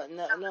 No,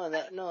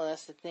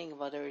 that's the thing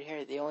about Dirty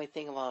Harry. The only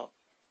thing about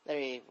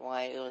Dirty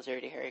why it was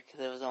Dirty Harry because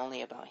it was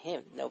only about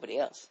him, nobody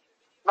else.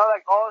 No,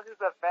 like all of his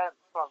events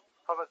from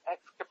his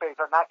escapades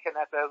are not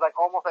connected. It's like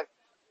almost like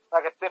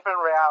a different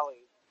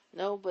reality.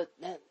 No, but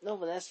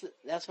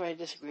that's where I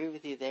disagree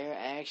with you there.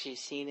 I actually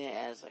seen it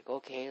as like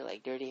okay,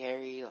 like Dirty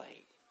Harry,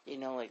 like you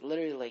know, like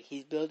literally like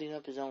he's building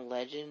up his own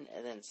legend,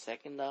 and then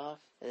second off,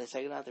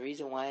 the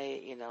reason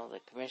why you know the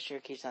commissioner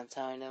keeps on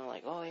telling him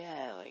like, oh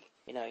yeah, like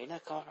you know you're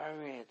not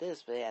cooperating with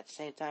this, but at the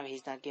same time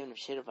he's not giving him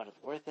shit about his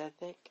work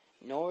ethic.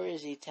 Nor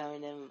is he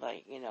telling them,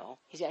 like, you know,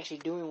 he's actually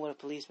doing what a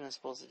policeman is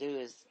supposed to do,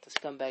 is the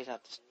scumbags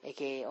out there,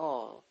 aka,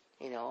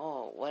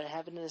 what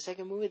happened in the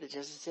second movie? The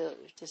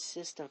justice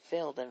system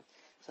failed him.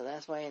 So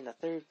that's why in the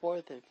third,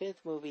 fourth, and fifth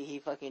movie, he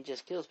fucking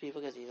just kills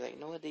people because he's like, you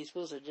know what, these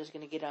fools are just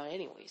gonna get out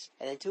anyways.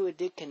 And the two, it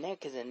did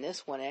connect, because in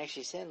this one, it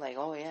actually said, like,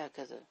 oh yeah,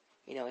 because,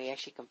 you know, he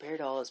actually compared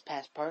all his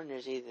past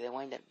partners, either they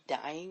wind up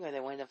dying or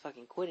they wind up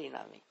fucking quitting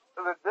on me.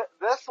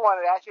 This one,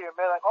 it actually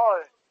admitted, like,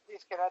 oh,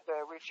 he's connected.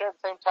 We share the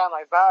same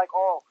timeline. It's not like,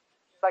 oh,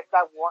 like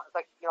that one,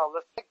 like, you know,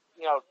 let's take,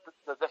 you know,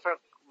 the different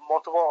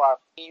multiple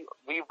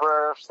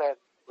rebirths and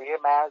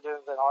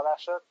reimagines and all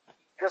that shit.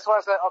 This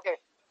one said, okay,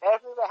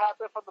 everything that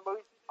happened from the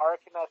movies are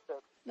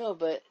connected. No,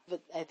 but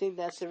I think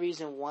that's the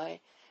reason why.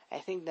 I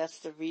think that's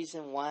the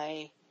reason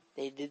why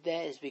they did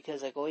that is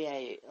because like, oh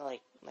yeah,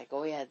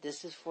 oh yeah,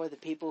 this is for the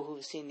people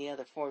who've seen the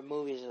other four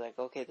movies. Like,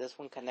 okay, this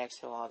one connects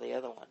to all the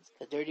other ones.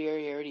 The Dirty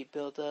Harry already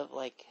built up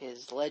like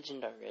his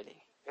legend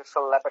already. His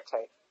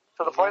celebrity.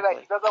 To the point that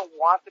he doesn't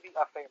want to be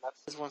famous.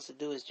 He just wants to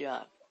do his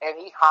job. And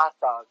eat hot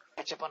dogs.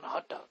 Catch up on a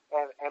hot dog.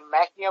 And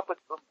macking up with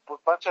a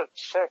bunch of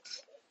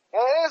chicks.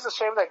 And it is a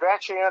shame that Gran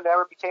Torino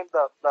never became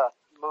the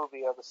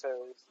movie of the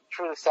series.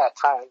 Truly sad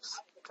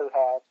times to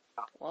have.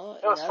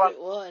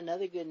 Well,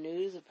 another good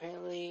news.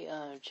 Apparently,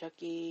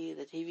 Chucky,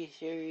 the TV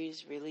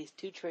series, released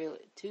two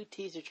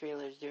teaser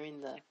trailers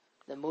during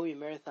the movie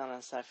marathon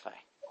on Sci-Fi.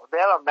 They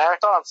have a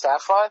marathon on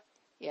Sci-Fi?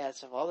 Yeah,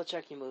 it's of all the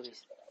Chucky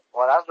movies.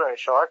 Well, that's very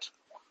short.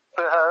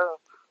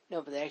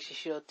 No, but they actually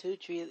showed two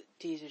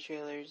teaser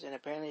trailers, and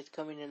apparently it's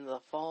coming in the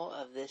fall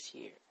of this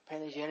year.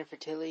 Apparently Jennifer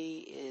Tilly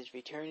is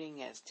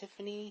returning as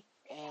Tiffany,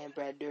 and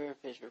Brad Dourif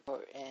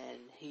and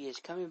he is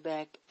coming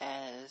back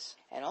as,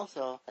 and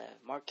also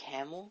Mark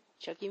Hamill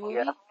Chucky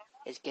movie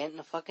is getting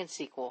a fucking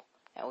sequel,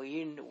 and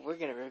we're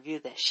gonna review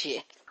that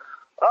shit.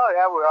 Oh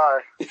yeah, we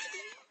are.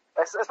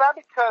 It's not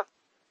because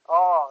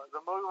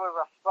the movie was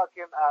a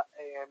fucking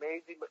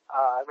amazing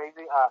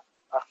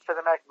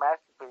cinematic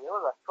masterpiece. It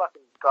was a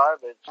fucking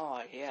garbage.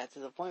 Oh yeah, to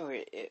the point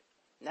where it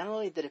not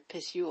only did it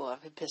piss you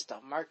off, it pissed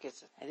off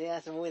Marcus. I think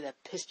that's the movie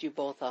that pissed you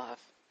both off.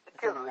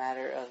 It's a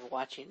matter of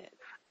watching it.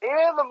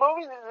 Even the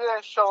movie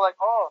didn't show like,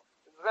 oh,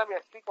 it's gonna be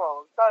a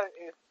sequel.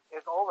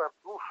 It's over.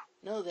 Oof.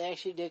 No, they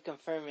actually did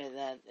confirm it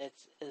that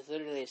it's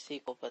literally a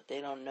sequel, but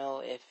they don't know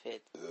if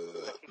it's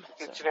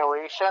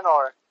continuation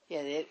or.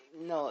 Yeah, they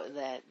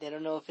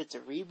don't know if it's a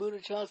reboot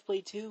of Child's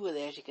Play 2 where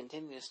they actually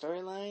continue the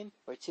storyline,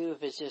 or 2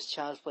 if it's just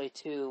Child's Play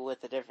 2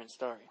 with a different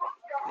story.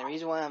 And the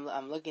reason why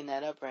I'm looking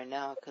that up right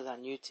now because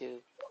on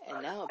YouTube,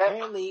 and now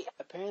apparently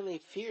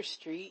Fear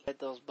Street, with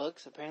those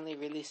books, apparently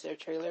released their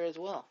trailer as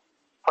well.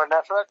 For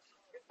Netflix?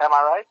 Am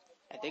I right?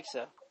 I think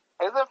so.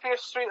 Isn't Fear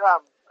Street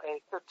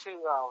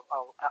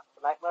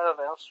Nightmare on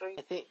Elm Street?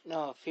 I think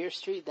no, Fear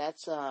Street.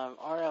 That's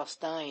R.L.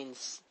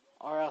 Stein's,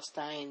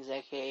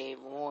 aka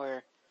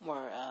more,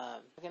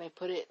 how can I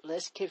put it?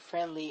 Less kid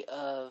friendly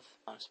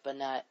but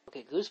not,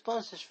 okay,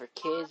 Goosebumps is for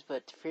kids,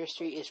 but Fear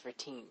Street is for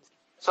teens.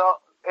 So,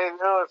 it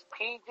was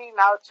PG,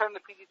 now it's turned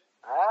to PG.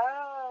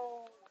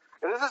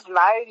 This is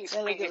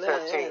 90s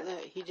PG-13. Yeah,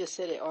 he just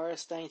said it,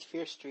 R.S. Stein's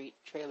Fear Street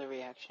trailer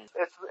reaction.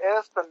 It's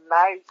the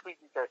 90s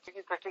PG-13.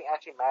 PG-13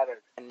 actually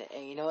mattered. And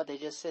you know what they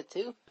just said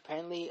too?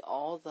 Apparently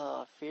all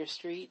the Fear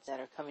Streets that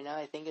are coming out,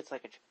 I think it's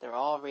they're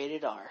all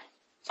rated R.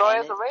 So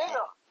it's a rated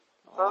R.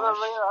 So it's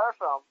a rated R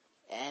film.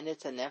 And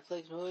it's a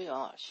Netflix movie?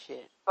 Oh,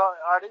 shit. So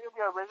are they going to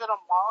be original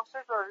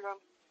monsters, or are they going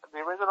to be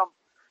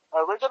the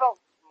original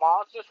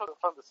monsters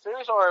from the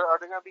series, or are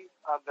they going to be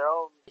on their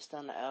own? Based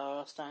on the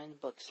L. Stein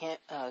books.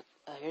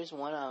 Here's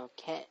one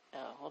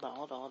hold on.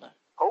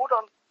 Hold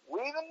on.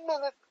 Wait a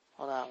minute.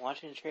 Hold on, I'm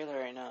watching the trailer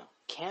right now.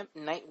 Camp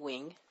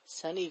Nightwing,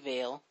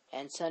 Sunnyvale,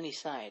 and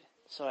Sunnyside.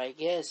 So I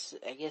guess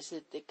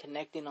it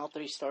connecting all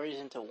three stories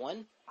into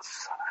one.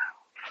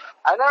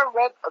 I never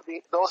read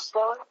those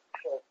stories.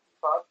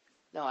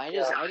 No, I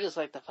just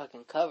like the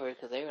fucking cover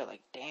because they were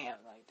like, damn,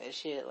 like that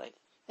shit, like.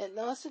 And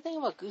no, that's the thing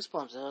about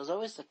Goosebumps. It was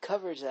always the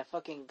coverage that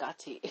fucking got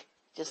to you.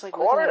 Just like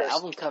looking at an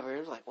album cover, it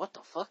was like, what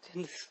the fuck?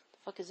 The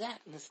fuck is that?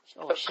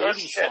 Oh,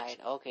 Shady Side.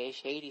 Okay,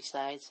 Shady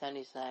Side,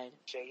 Sunny Side.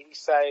 Shady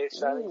Side,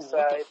 Sunny Side.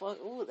 What the fuck?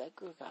 Ooh, that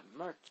girl got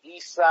murked.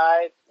 East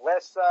Side,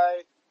 West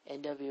Side.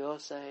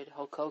 NWO Side,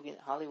 Hulk Hogan,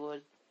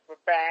 Hollywood.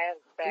 Bam,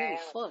 ooh,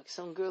 fuck,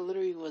 some girl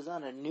literally was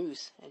on a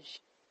noose. And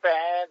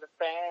bam.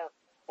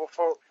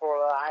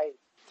 For life.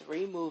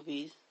 3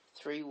 movies,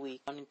 3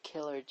 weeks, one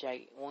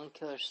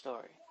killer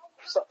story.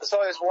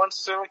 So is one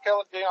serial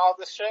killer doing all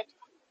this shit?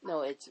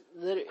 No, it's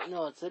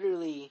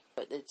literally,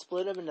 but it's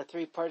split up into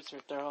 3 parts,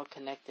 but they're all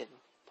connected.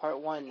 Part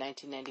 1,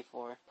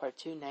 1994. Part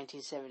 2,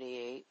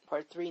 1978.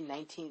 Part 3,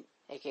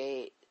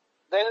 aka.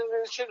 They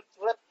should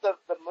flip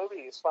the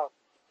movies from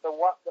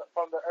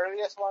the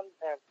earliest one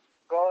and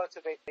go into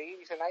the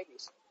 80s and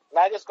 90s.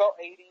 Not just go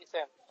 80s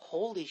and.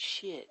 Holy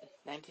shit!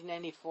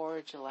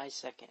 1994, July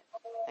 2nd.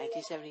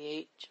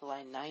 1978,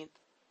 July 9th.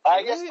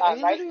 Are you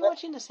literally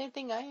watching the same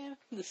thing I am?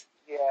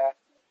 Yeah.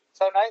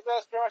 So Nightmare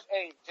is pretty much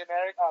a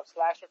generic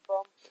slasher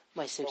film.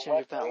 My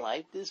 600-pound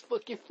life, this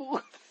fucking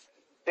fool.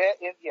 Dead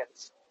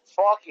Indians.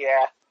 Fuck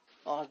yeah.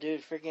 Oh,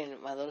 dude,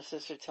 freaking, my little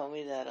sister told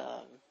me that,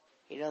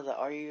 you know the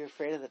Are You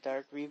Afraid of the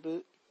Dark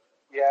reboot?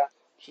 Yeah.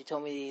 She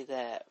told me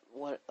that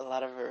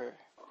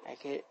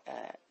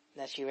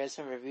that she read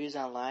some reviews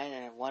online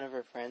and one of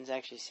her friends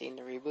actually seen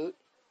the reboot.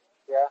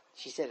 Yeah.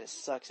 She said it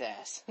sucks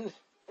ass.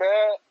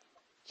 Yeah.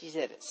 She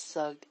said it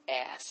sucked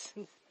ass.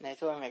 And I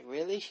told her, I'm like,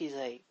 really? She's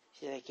like,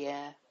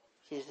 yeah.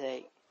 She's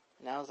like,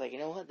 and I was like, you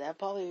know what? That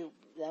probably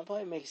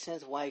makes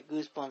sense why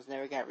Goosebumps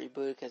never got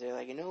rebooted, because they're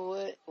like, you know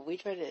what?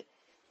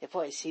 They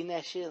probably seen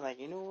that shit, like,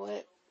 you know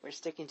what? We're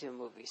sticking to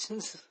movies.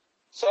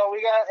 So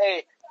we got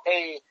a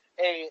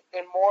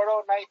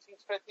immortal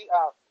 1950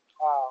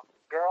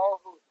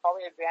 girl who's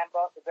probably a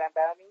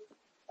Zambani,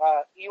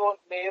 evil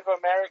Native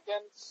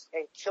Americans,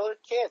 and killer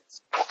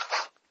kids.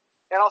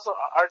 And also,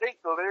 are they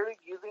literally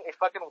using a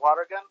fucking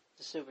water gun?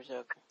 The Super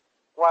Soaker.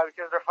 Why?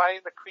 Because they're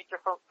fighting the creature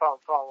from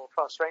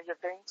Stranger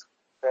Things?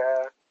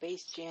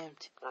 Space Jam.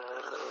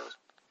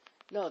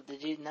 No,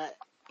 did you not?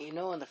 You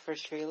know in the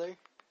first trailer?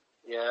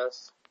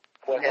 Yes.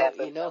 What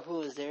happened? You know who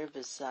was there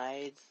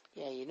besides?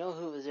 Yeah, you know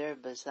who was there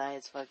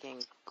besides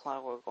fucking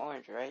Clockwork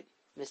Orange, right?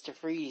 Mr.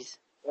 Freeze.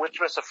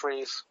 Which Mr.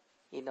 Freeze?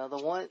 You know, the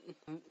one,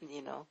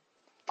 you know.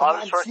 Come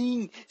on,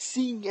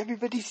 sing,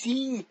 everybody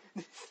sing.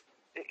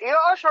 You know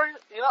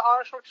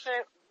Arnold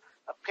Schwarzenegger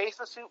pays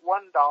the suit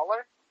 $1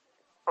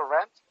 for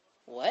rent?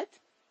 What?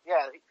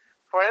 Yeah,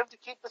 for him to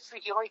keep the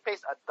suit, he only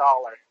pays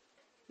 $1.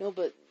 No,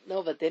 but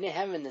they didn't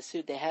have him in the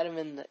suit. They had him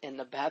in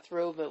the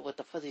bathrobe with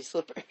the fuzzy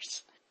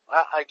slippers.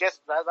 I guess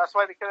that's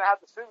why they couldn't have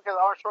the suit, because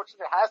Arnold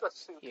Schwarzenegger has a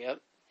suit.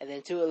 Yep. And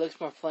then too, it looks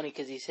more funny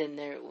because he's sitting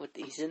there with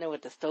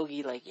the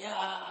stogie, like,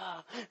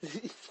 yeah,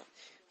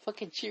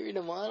 fucking cheering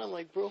him on. I'm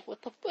like, bro,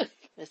 what the fuck?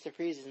 Mr.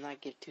 Freeze does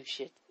not give 2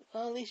 shits.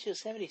 Well, at least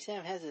Yosemite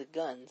Sam has his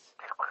guns.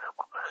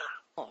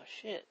 Oh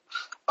shit.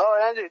 Oh,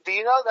 Andrew, do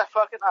you know that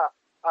fucking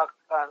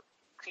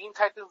Teen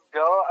Titans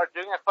Go are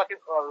doing a fucking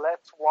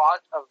Let's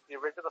Watch of the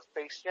original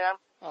Space Jam?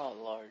 Oh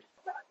lord.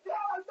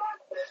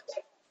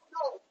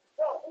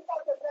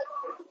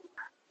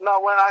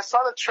 No, when I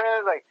saw the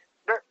trailer, like,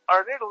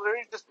 are they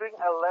literally just doing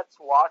a Let's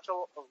Watch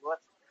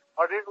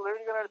are they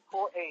literally gonna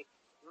pull a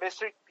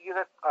Mystery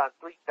Theater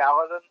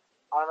 3000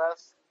 on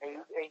us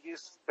and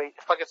use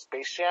fucking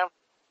Space Jam?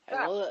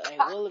 I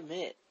will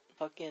admit,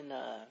 fucking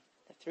the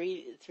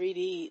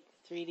 3D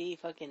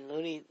fucking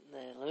Looney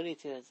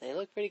Tunes, they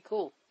look pretty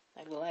cool.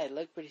 Not gonna lie, it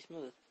looked pretty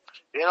smooth.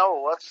 You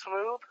know what's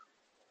smooth?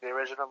 The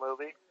original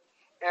movie.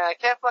 And I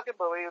can't fucking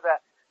believe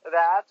that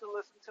I had to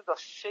listen to the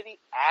shitty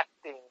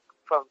acting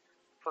from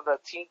the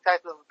Teen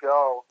Titans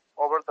Go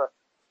over the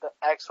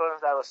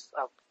excellence that was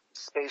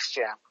Space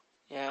Jam.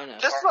 Yeah, I know.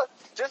 Just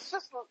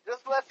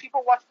let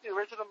people watch the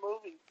original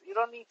movie. You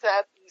don't need to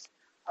have these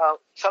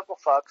chuckle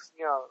fucks,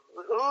 you know.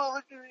 Oh,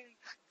 look at me!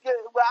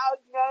 Wow,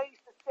 nice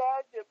to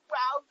stand your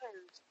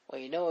browsers.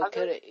 Well, you know it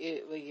could have.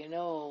 It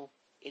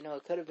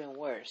could have been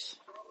worse.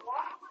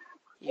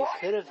 You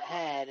could have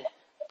had.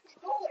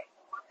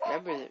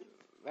 Remember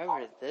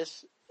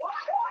this?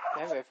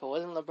 Remember, if it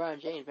wasn't LeBron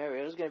James,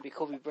 it was gonna be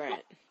Kobe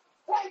Bryant.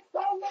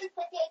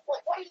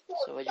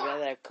 So would you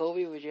rather have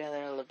Kobe? Or would you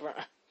rather have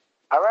LeBron?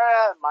 I'd rather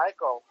have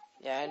Michael.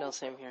 Yeah, I know.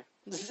 Same here.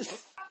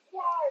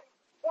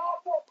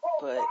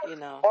 But you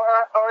know.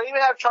 Or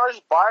even have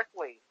Charles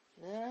Barkley.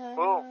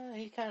 Boom.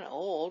 He's kind of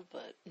old,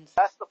 but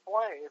that's the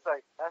point. It's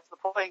like that's the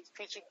point. He's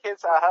teaching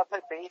kids how to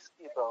play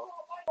basketball.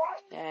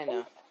 Yeah, I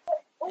know.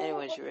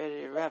 Anyways, you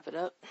ready to wrap it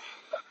up?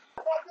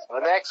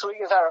 Well, next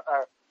week is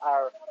our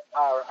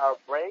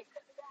break.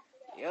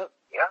 Yep.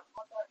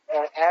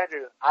 And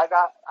Andrew, I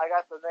got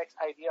the next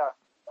idea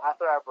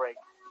after our break.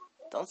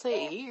 Don't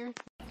say it here.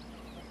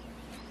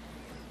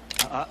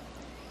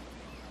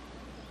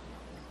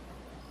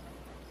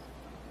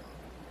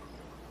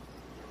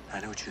 I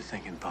know what you're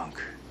thinking,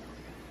 punk.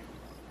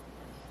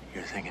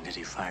 You're thinking, did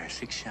he fire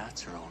 6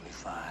 shots or only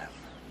 5?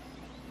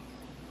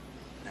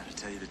 Now, to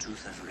tell you the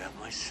truth, I forgot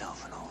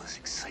myself in all this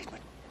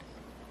excitement.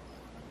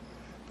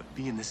 But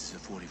being this is a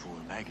 44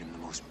 Magnum, the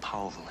most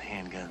powerful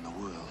handgun in the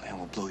world, and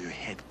will blow your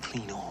head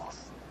clean off,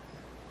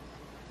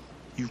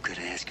 you've got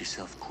to ask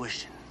yourself the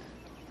question,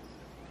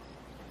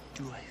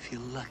 do I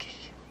feel lucky?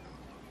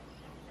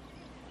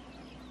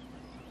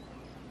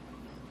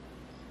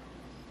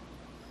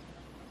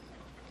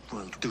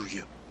 Well, do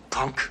you,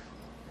 punk?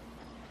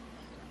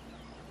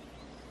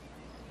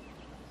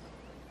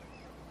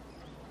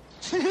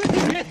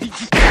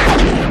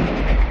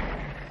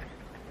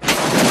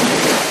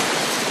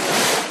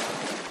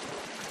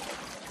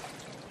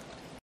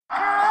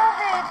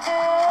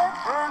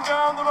 Burn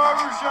down the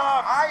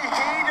barbershop! I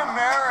hate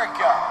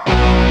America!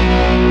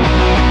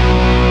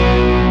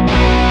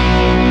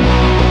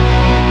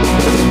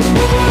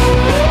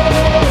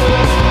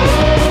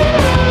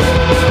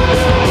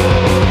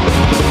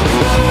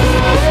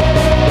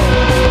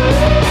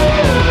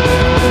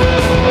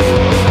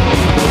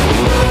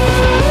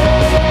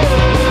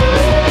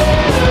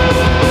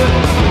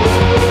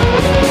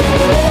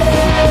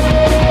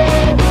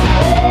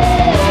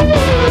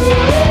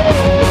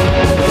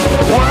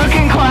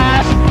 Working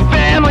class,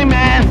 family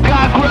man,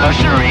 got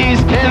groceries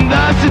in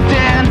the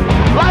sedan.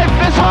 Life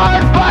is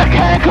hard, but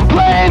can't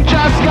complain,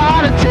 just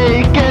gotta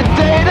take it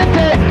day to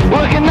day.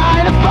 Working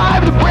 9 to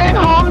 5 to bring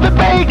home the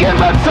bacon,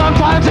 but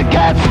sometimes it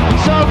gets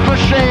so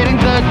frustrating.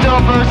 The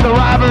dopers, the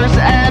robbers,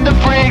 and the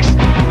freaks,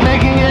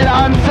 making it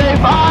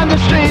unsafe on the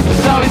streets.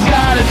 So he's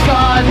got his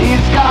gun,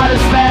 he's got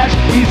his badge,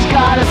 he's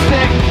got a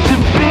stick to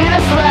beat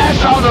and thrash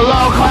all the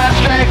low-class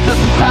tricks of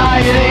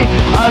society.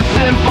 A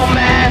simple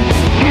man,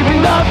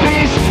 keeping the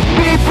peace.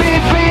 Beat,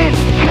 beat, beat,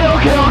 kill,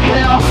 kill,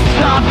 kill.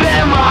 Stomp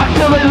and rock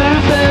till they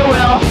lose their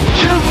will.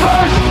 Shoot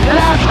first and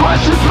ask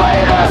questions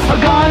later. A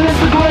gun is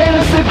the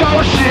greatest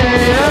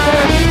negotiator.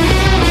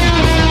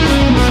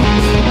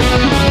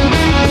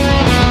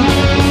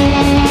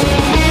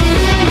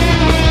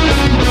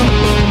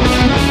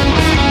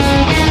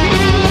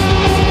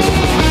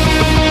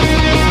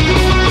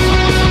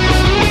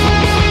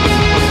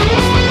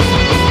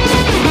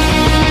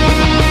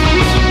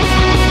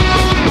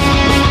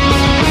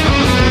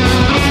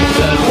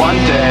 One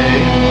day,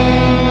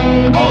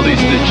 all these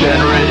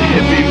degenerate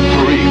hippie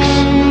freaks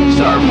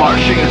start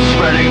marching and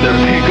spreading their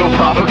pico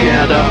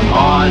propaganda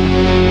on